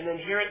in, and then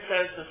here it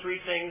says the 3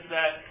 things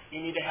that you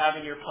need to have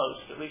in your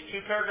post. At least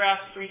 2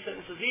 paragraphs, 3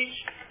 sentences each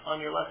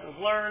on your lessons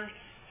learned.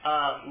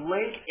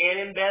 Link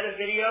and embed a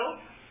video.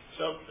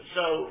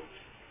 So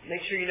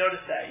make sure you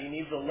notice that. You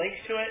need the link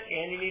to it,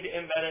 and you need to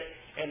embed it,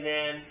 and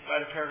then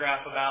write a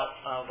paragraph about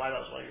why that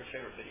was one of your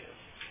favorite videos.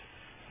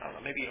 I don't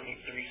know, maybe you don't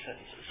need 3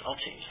 sentences. I'll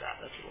change that.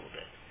 That's a little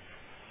bit.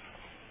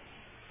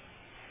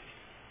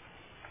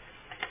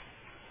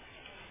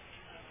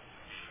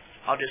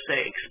 I'll just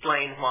say,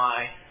 explain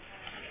why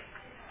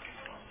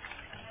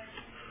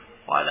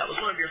that was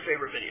one of your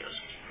favorite videos.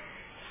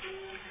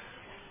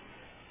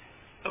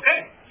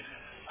 Okay.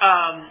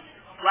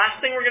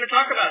 Last thing we're going to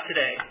talk about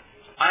today.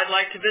 I'd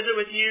like to visit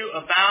with you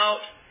about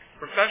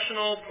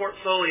professional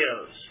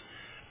portfolios.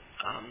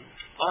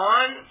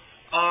 On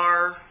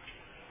our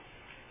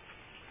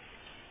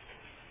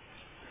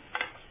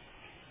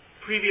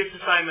previous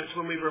assignments,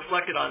 when we've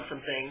reflected on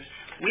some things,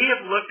 we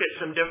have looked at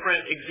some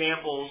different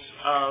examples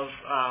of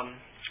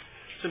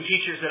some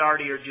teachers that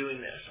already are doing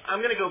this. I'm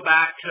going to go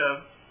back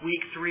to week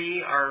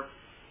 3, our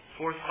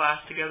 4th class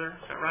together.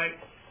 Is that right?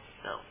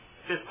 No,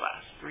 5th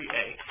class,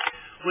 3A.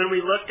 When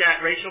we looked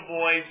at Rachel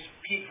Boyd's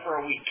Peak for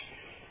a Week.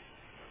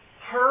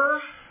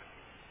 Her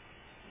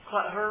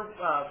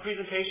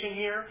presentation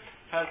here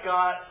has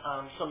got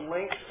some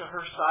links to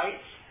her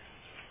sites,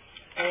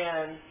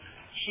 and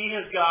she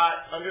has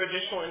got, under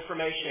additional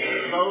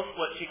information, both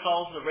what she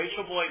calls the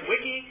Rachel Boyd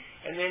Wiki,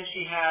 and then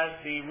she has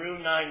the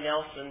Room 9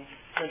 Nelson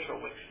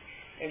Central Wiki.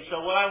 And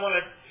so what I want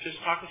to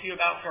just talk with you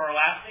about for our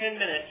last 10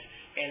 minutes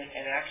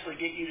and actually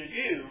get you to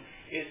do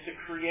is to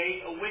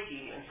create a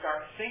wiki and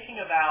start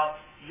thinking about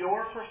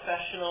your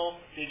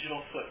professional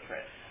digital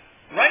footprint.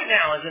 Right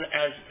now,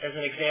 as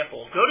an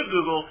example, go to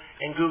Google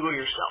and Google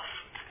yourself.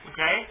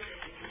 Okay?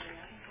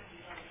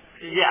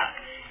 Yeah.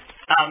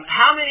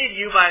 How many of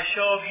you, by a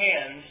show of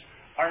hands,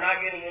 are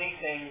not getting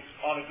anything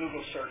on a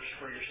Google search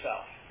for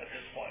yourself at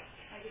this point?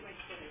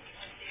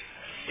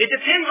 It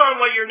depends on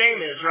what your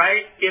name is,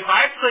 right? If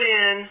I put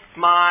in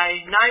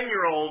my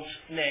 9-year-old's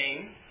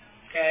name,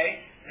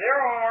 okay,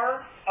 there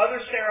are other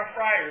Sarah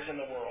Fryers in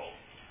the world.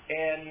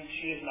 And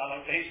she is not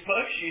on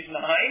Facebook. She's 9.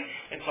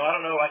 And so I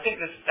don't know. I think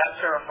that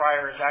Sarah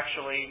Fryer is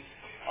actually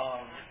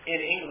in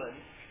England.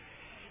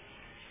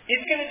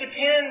 It's going to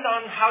depend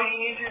on how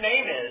unique your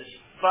name is.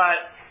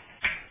 But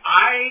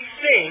I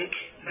think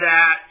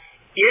that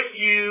if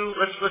you,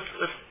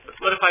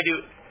 what if I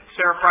do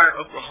Sarah Fryer,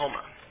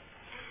 Oklahoma?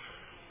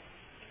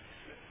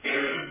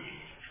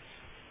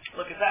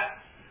 Look at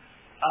that.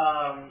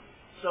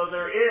 So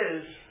there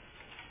is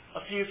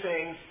a few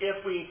things.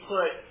 If we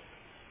put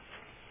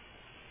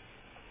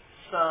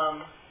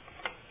some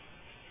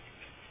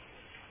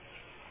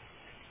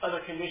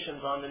other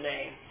conditions on the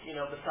name,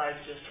 besides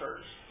just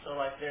hers. So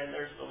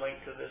there's the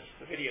link to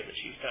the video that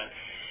she's done.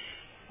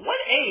 What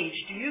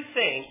age do you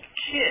think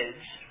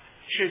kids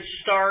should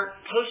start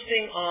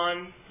posting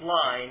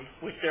online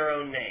with their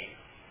own name?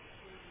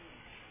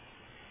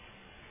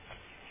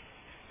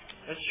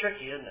 That's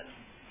tricky, isn't it?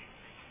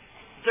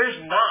 There's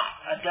not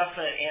a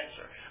definite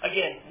answer.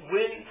 Again,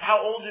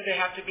 how old do they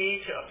have to be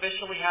to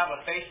officially have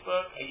a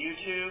Facebook, a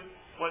YouTube?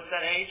 What's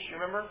that age? You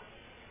remember?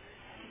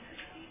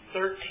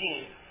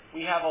 13.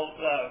 We have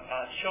the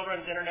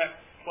Children's Internet,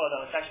 well,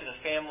 no, it's actually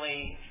the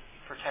Family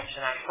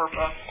Protection Act,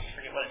 FERPA. I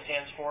forget what it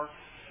stands for.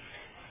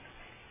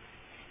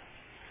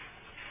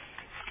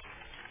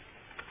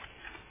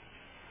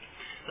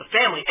 The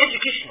Family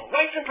Educational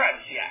Rights and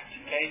Privacy Act,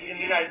 okay, in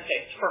the United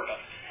States, FERPA.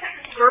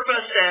 FERPA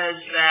says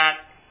that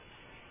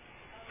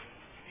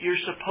you're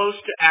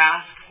supposed to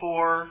ask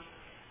for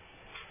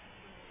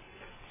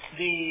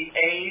the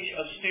age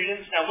of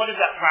students. Now, what does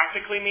that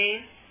practically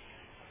mean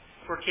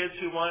for kids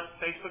who want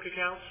Facebook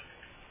accounts?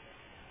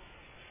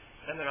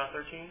 And they're not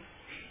 13?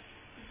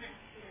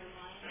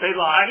 They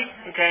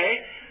lie,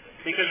 okay?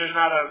 Because there's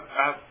not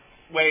a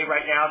way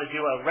right now to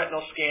do a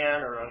retinal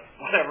scan or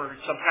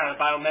some kind of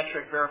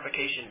biometric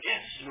verification.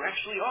 Yes, you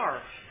actually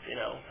are,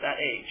 that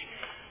age.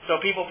 So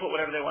people put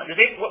whatever they want. What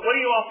do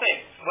you all think?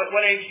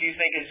 What age do you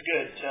think is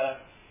good to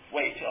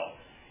wait till?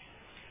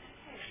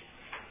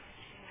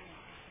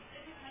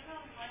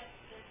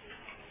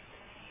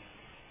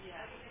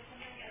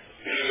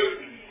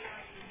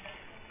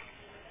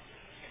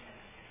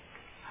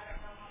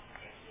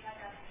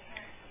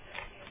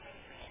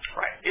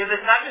 Right.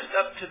 It's not just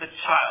up to the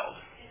child.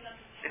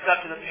 It's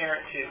up to the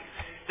parent, too.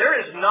 There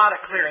is not a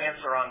clear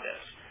answer on this.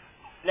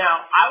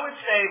 Now, I would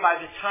say by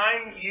the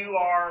time you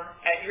are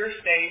at your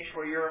stage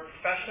where you're a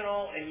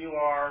professional and you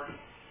are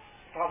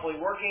probably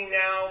working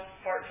now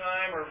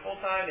part-time or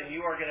full-time and you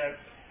are going to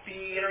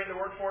be entering the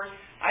workforce,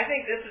 I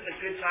think this is a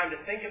good time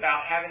to think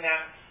about having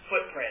that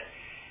footprint.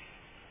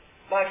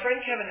 My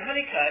friend Kevin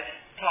Honeycutt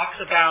talks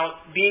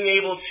about being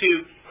able to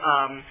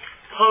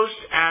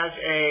post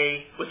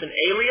with an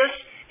alias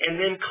and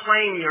then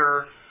claim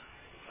your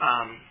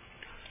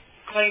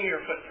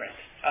footprint.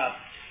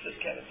 This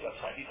is Kevin's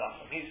website. He's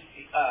awesome.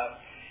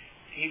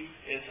 He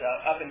is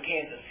up in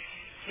Kansas.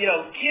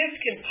 Kids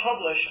can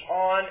publish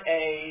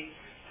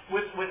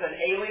with an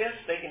alias.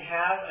 They can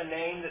have a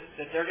name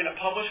that they're going to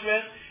publish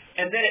with,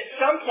 and then at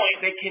some point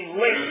they can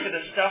link to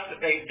the stuff that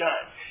they've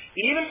done.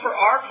 Even for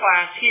our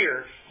class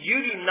here, you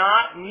do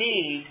not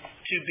need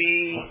to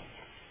be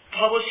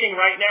publishing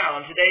right now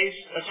on today's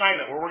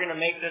assignment where we're going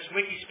to make this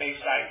Wikispace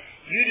site.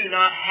 You do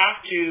not have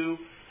to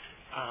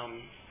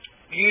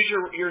use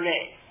your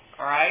name,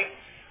 all right?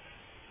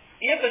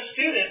 If a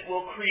student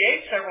will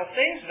create several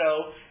things,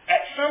 though,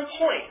 at some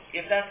point,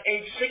 if that's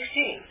age 16,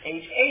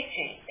 age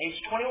 18,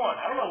 age 21,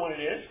 I don't know what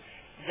it is,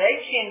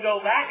 they can go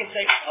back and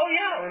say, oh,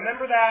 yeah,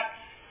 remember that,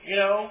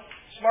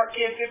 Smart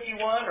Kid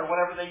 51 or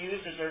whatever they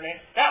used as their name?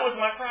 That was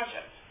my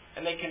project.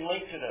 And they can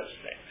link to those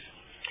things.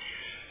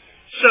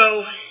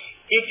 So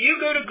if you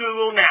go to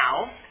Google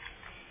now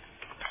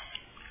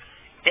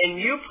and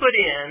you put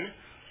in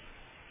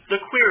the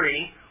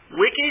query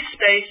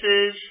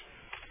Wikispaces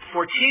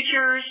for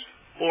teachers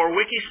or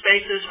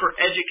Wikispaces for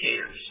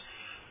educators,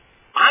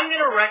 I'm going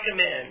to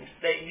recommend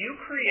that you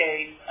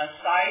create a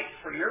site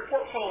for your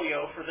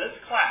portfolio for this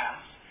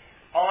class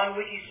on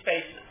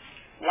Wikispaces.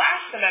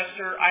 Last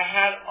semester, I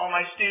had all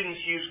my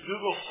students use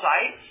Google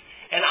Sites,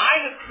 and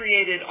I have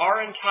created our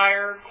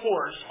entire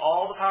course,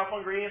 all the powerful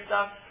ingredient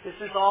stuff. This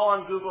is all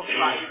on Google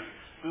Sites.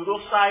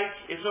 Google Sites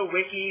is a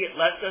wiki. It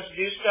lets us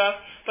do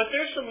stuff, but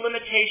there's some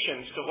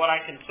limitations to what I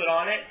can put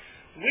on it.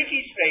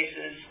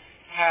 Wikispaces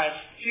has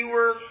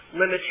fewer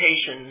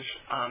limitations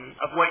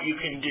of what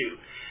you can do.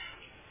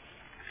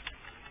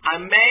 I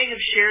may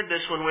have shared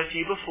this one with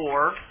you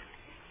before.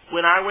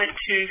 When I went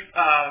to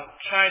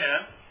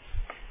China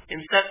in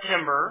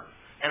September,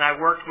 and I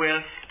worked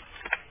with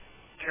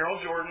Carol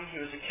Jordan,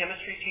 who is a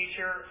chemistry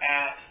teacher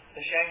at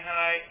the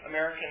Shanghai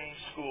American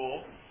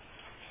School.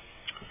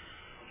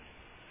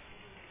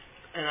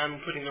 And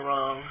I'm putting the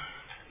wrong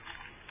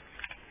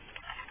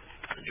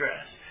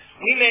address.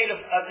 We made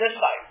this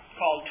site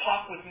called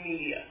Talk with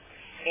Media,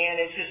 and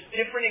it's just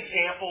different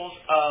examples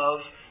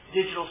of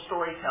digital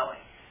storytelling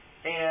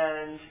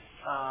and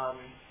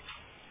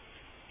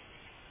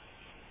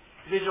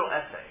digital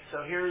essay.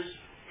 So here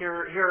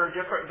are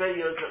different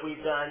videos that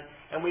we've done,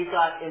 and we've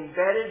got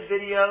embedded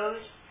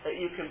videos that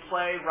you can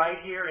play right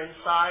here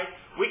inside.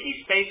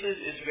 Wikispaces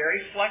is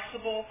very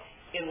flexible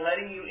in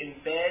letting you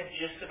embed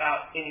just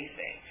about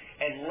anything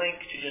and link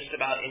to just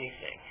about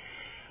anything.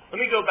 Let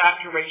me go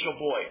back to Rachel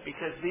Boyd,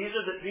 because these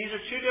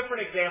are two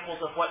different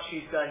examples of what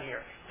she's done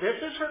here. This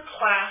is her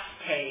class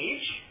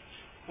page,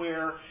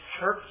 where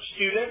her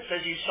students,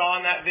 as you saw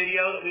in that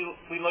video that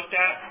we looked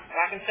at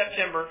back in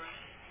September,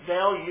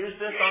 they'll use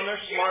this on their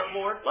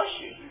smartboard. Bless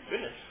you.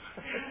 Goodness.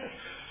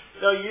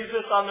 They'll use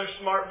this on their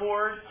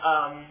smartboard.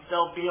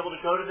 They'll be able to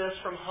go to this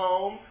from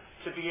home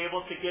to be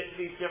able to get to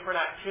these different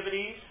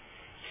activities.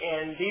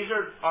 And these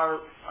are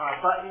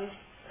buttons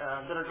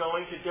that are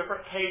going to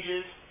different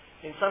pages,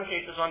 in some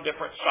cases on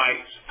different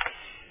sites.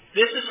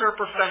 This is her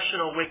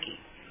professional wiki.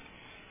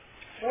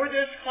 For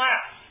this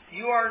class,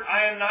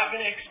 I am not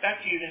going to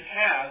expect you to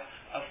have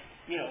a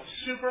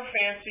super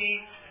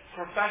fancy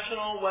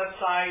professional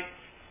website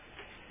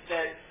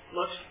that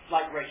looks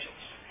like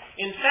Rachel's.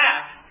 In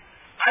fact,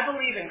 I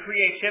believe in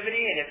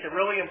creativity, and it's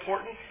really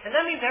important, and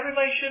that means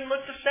everybody shouldn't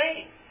look the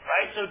same,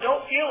 right? So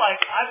don't feel like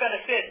I've got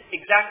to fit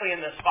exactly in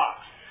this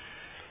box.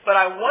 But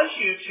I want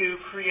you to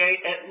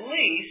create at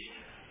least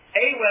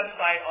a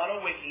website on a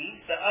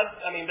wiki.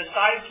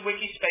 Besides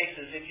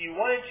Wikispaces, if you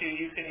wanted to,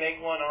 you could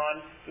make one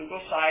on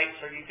Google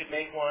Sites, or you could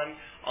make one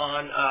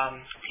on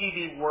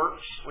TV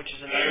Works, which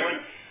is another one.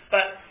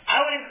 But I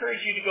would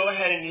encourage you to go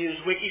ahead and use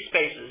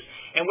Wikispaces.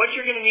 And what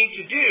you're going to need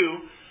to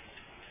do,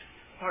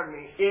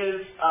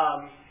 is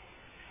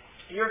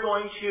you're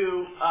going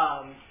to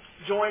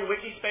join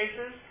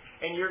Wikispaces,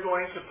 and you're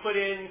going to put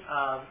in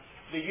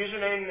the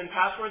username and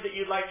password that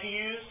you'd like to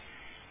use,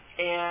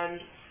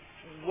 and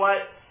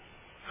what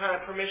kind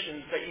of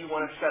permissions that you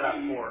want to set up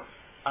for.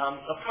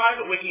 A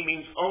private wiki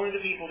means only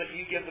the people that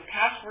you give the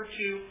password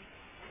to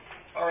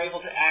are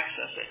able to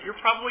access it. You're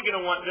probably going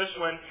to want this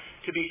one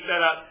to be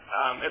set up,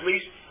 at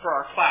least for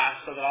our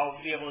class, so that I'll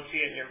be able to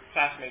see it and your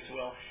classmates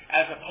will,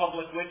 as a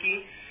public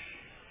wiki.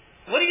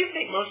 What do you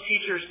think most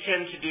teachers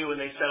tend to do when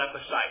they set up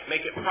a site?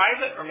 Make it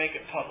private or make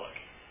it public?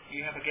 Do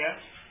you have a guess?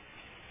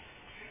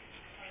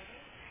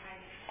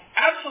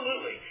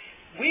 Absolutely.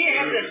 We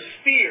have this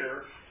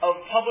fear of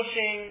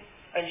publishing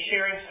and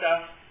sharing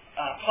stuff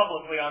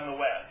publicly on the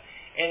web.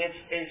 And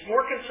it's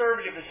more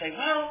conservative to say,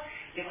 well,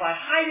 if I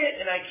hide it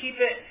and I keep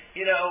it,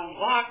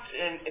 locked,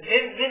 and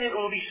then it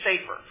will be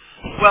safer.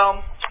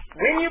 Well,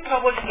 when you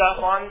publish stuff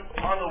on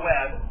the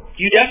web,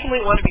 you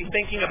definitely want to be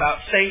thinking about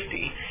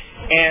safety.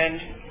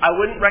 And I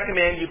wouldn't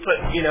recommend you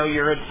put,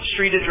 your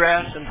street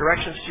address and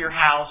directions to your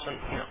house and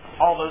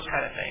all those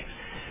kind of things.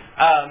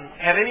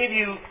 Have any of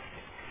you,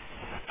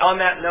 on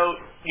that note,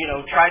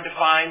 tried to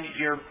find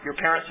your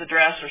parents'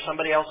 address or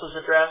somebody else's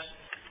address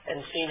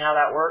and seen how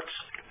that works?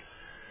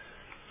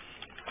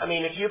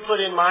 If you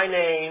put in my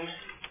name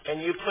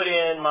and you put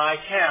in my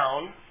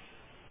town,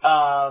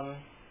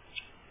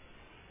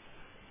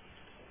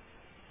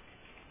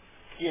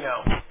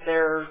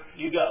 there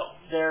you go.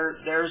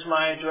 There's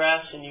my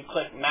address, and you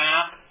click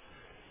map.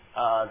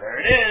 There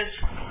it is.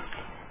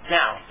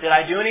 Now, did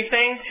I do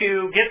anything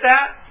to get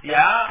that?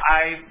 Yeah,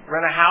 I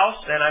rent a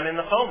house and I'm in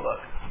the phone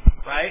book,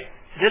 right?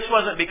 This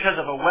wasn't because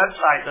of a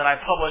website that I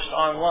published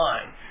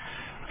online.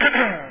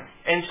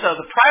 And so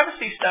the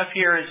privacy stuff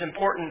here is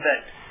important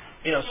that,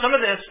 some of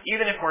this,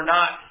 even if we're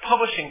not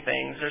publishing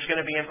things, there's going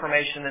to be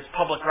information that's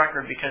public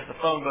record because the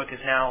phone book is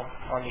now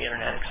on the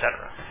internet,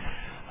 etc.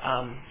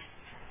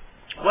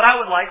 What I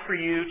would like for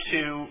you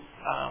to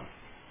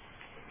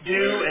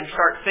do and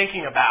start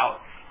thinking about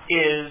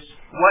is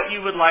what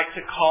you would like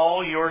to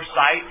call your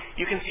site.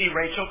 You can see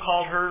Rachel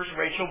called hers,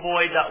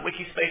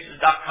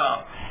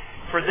 rachelboyd.wikispaces.com.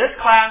 For this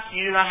class,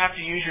 you do not have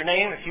to use your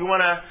name. If you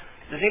want to,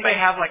 does anybody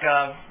have like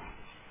an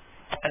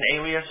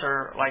alias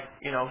or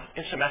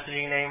instant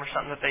messaging name or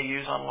something that they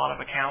use on a lot of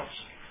accounts?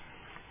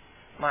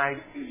 My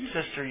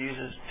sister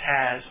uses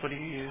Taz. What do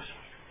you use?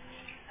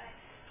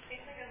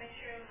 Basically, a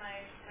mixture of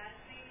my last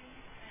name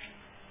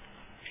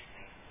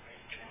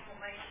and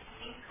my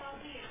niece called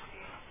me.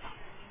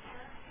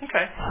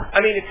 Okay.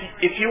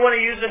 If you want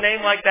to use a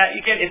name like that,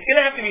 you can. It's going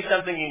to have to be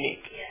something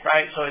unique,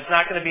 right? So it's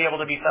not going to be able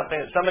to be something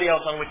that somebody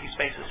else on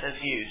Wikispaces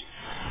has used.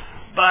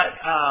 But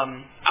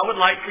I would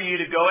like for you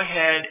to go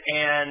ahead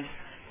and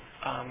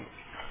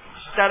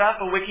set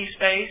up a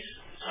Wikispace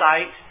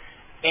site,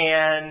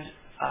 and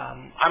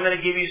I'm going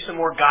to give you some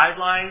more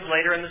guidelines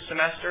later in the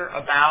semester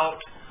about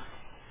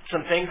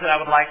some things that I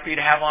would like for you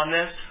to have on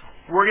this.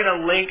 We're going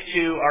to link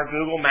to our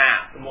Google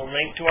Map, and we'll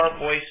link to our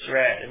voice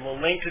thread, and we'll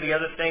link to the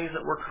other things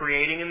that we're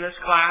creating in this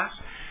class.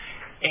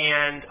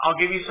 And I'll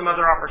give you some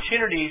other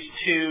opportunities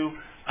to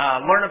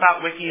learn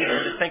about Wikis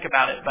or just think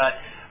about it. But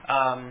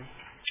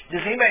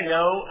does anybody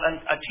know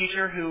a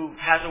teacher who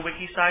has a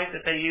Wiki site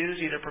that they use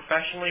either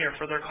professionally or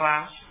for their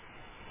class?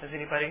 Does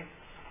anybody?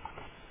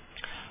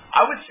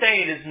 I would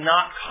say it is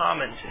not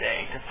common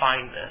today to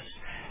find this.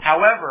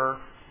 However,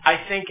 I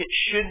think it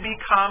should be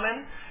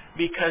common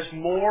because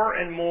more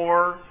and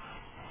more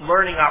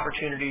learning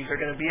opportunities are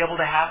going to be able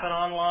to happen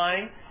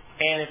online.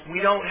 And if we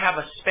don't have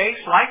a space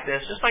like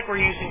this, just like we're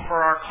using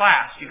for our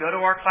class, you go to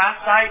our class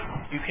site,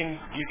 you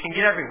can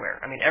get everywhere.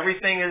 I mean,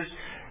 everything is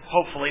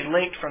hopefully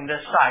linked from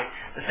this site.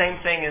 The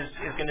same thing is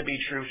going to be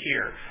true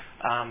here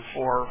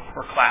for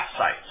class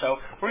sites. So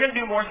we're going to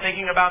do more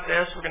thinking about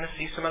this. We're going to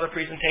see some other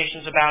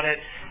presentations about it.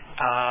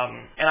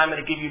 And I'm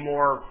going to give you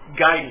more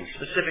guidance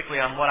specifically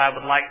on what I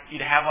would like you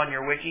to have on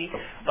your wiki.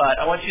 But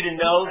I want you to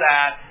know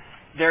that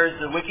there's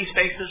the wiki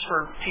spaces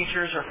for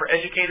teachers or for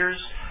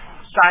educators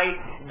site.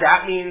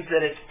 That means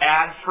that it's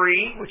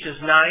ad-free, which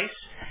is nice.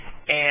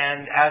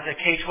 And as a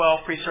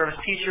K-12 pre-service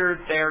teacher,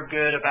 they're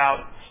good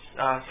about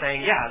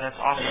saying, yeah, that's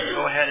awesome.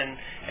 Go ahead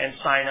and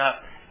sign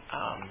up.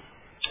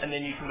 And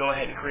then you can go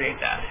ahead and create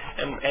that.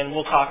 And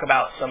we'll talk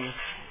about some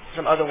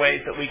other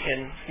ways that we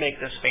can make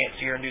this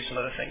fancier and do some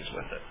other things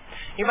with it.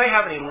 Anybody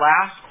have any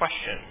last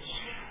questions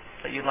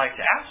that you'd like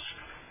to ask?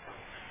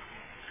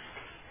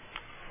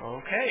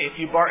 Okay. If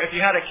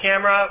you had a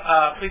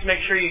camera, please make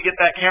sure you get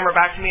that camera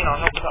back to me, and I'll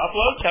help with the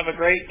uploads. Have a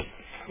great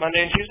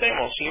Monday and Tuesday, and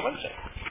we'll see you Wednesday.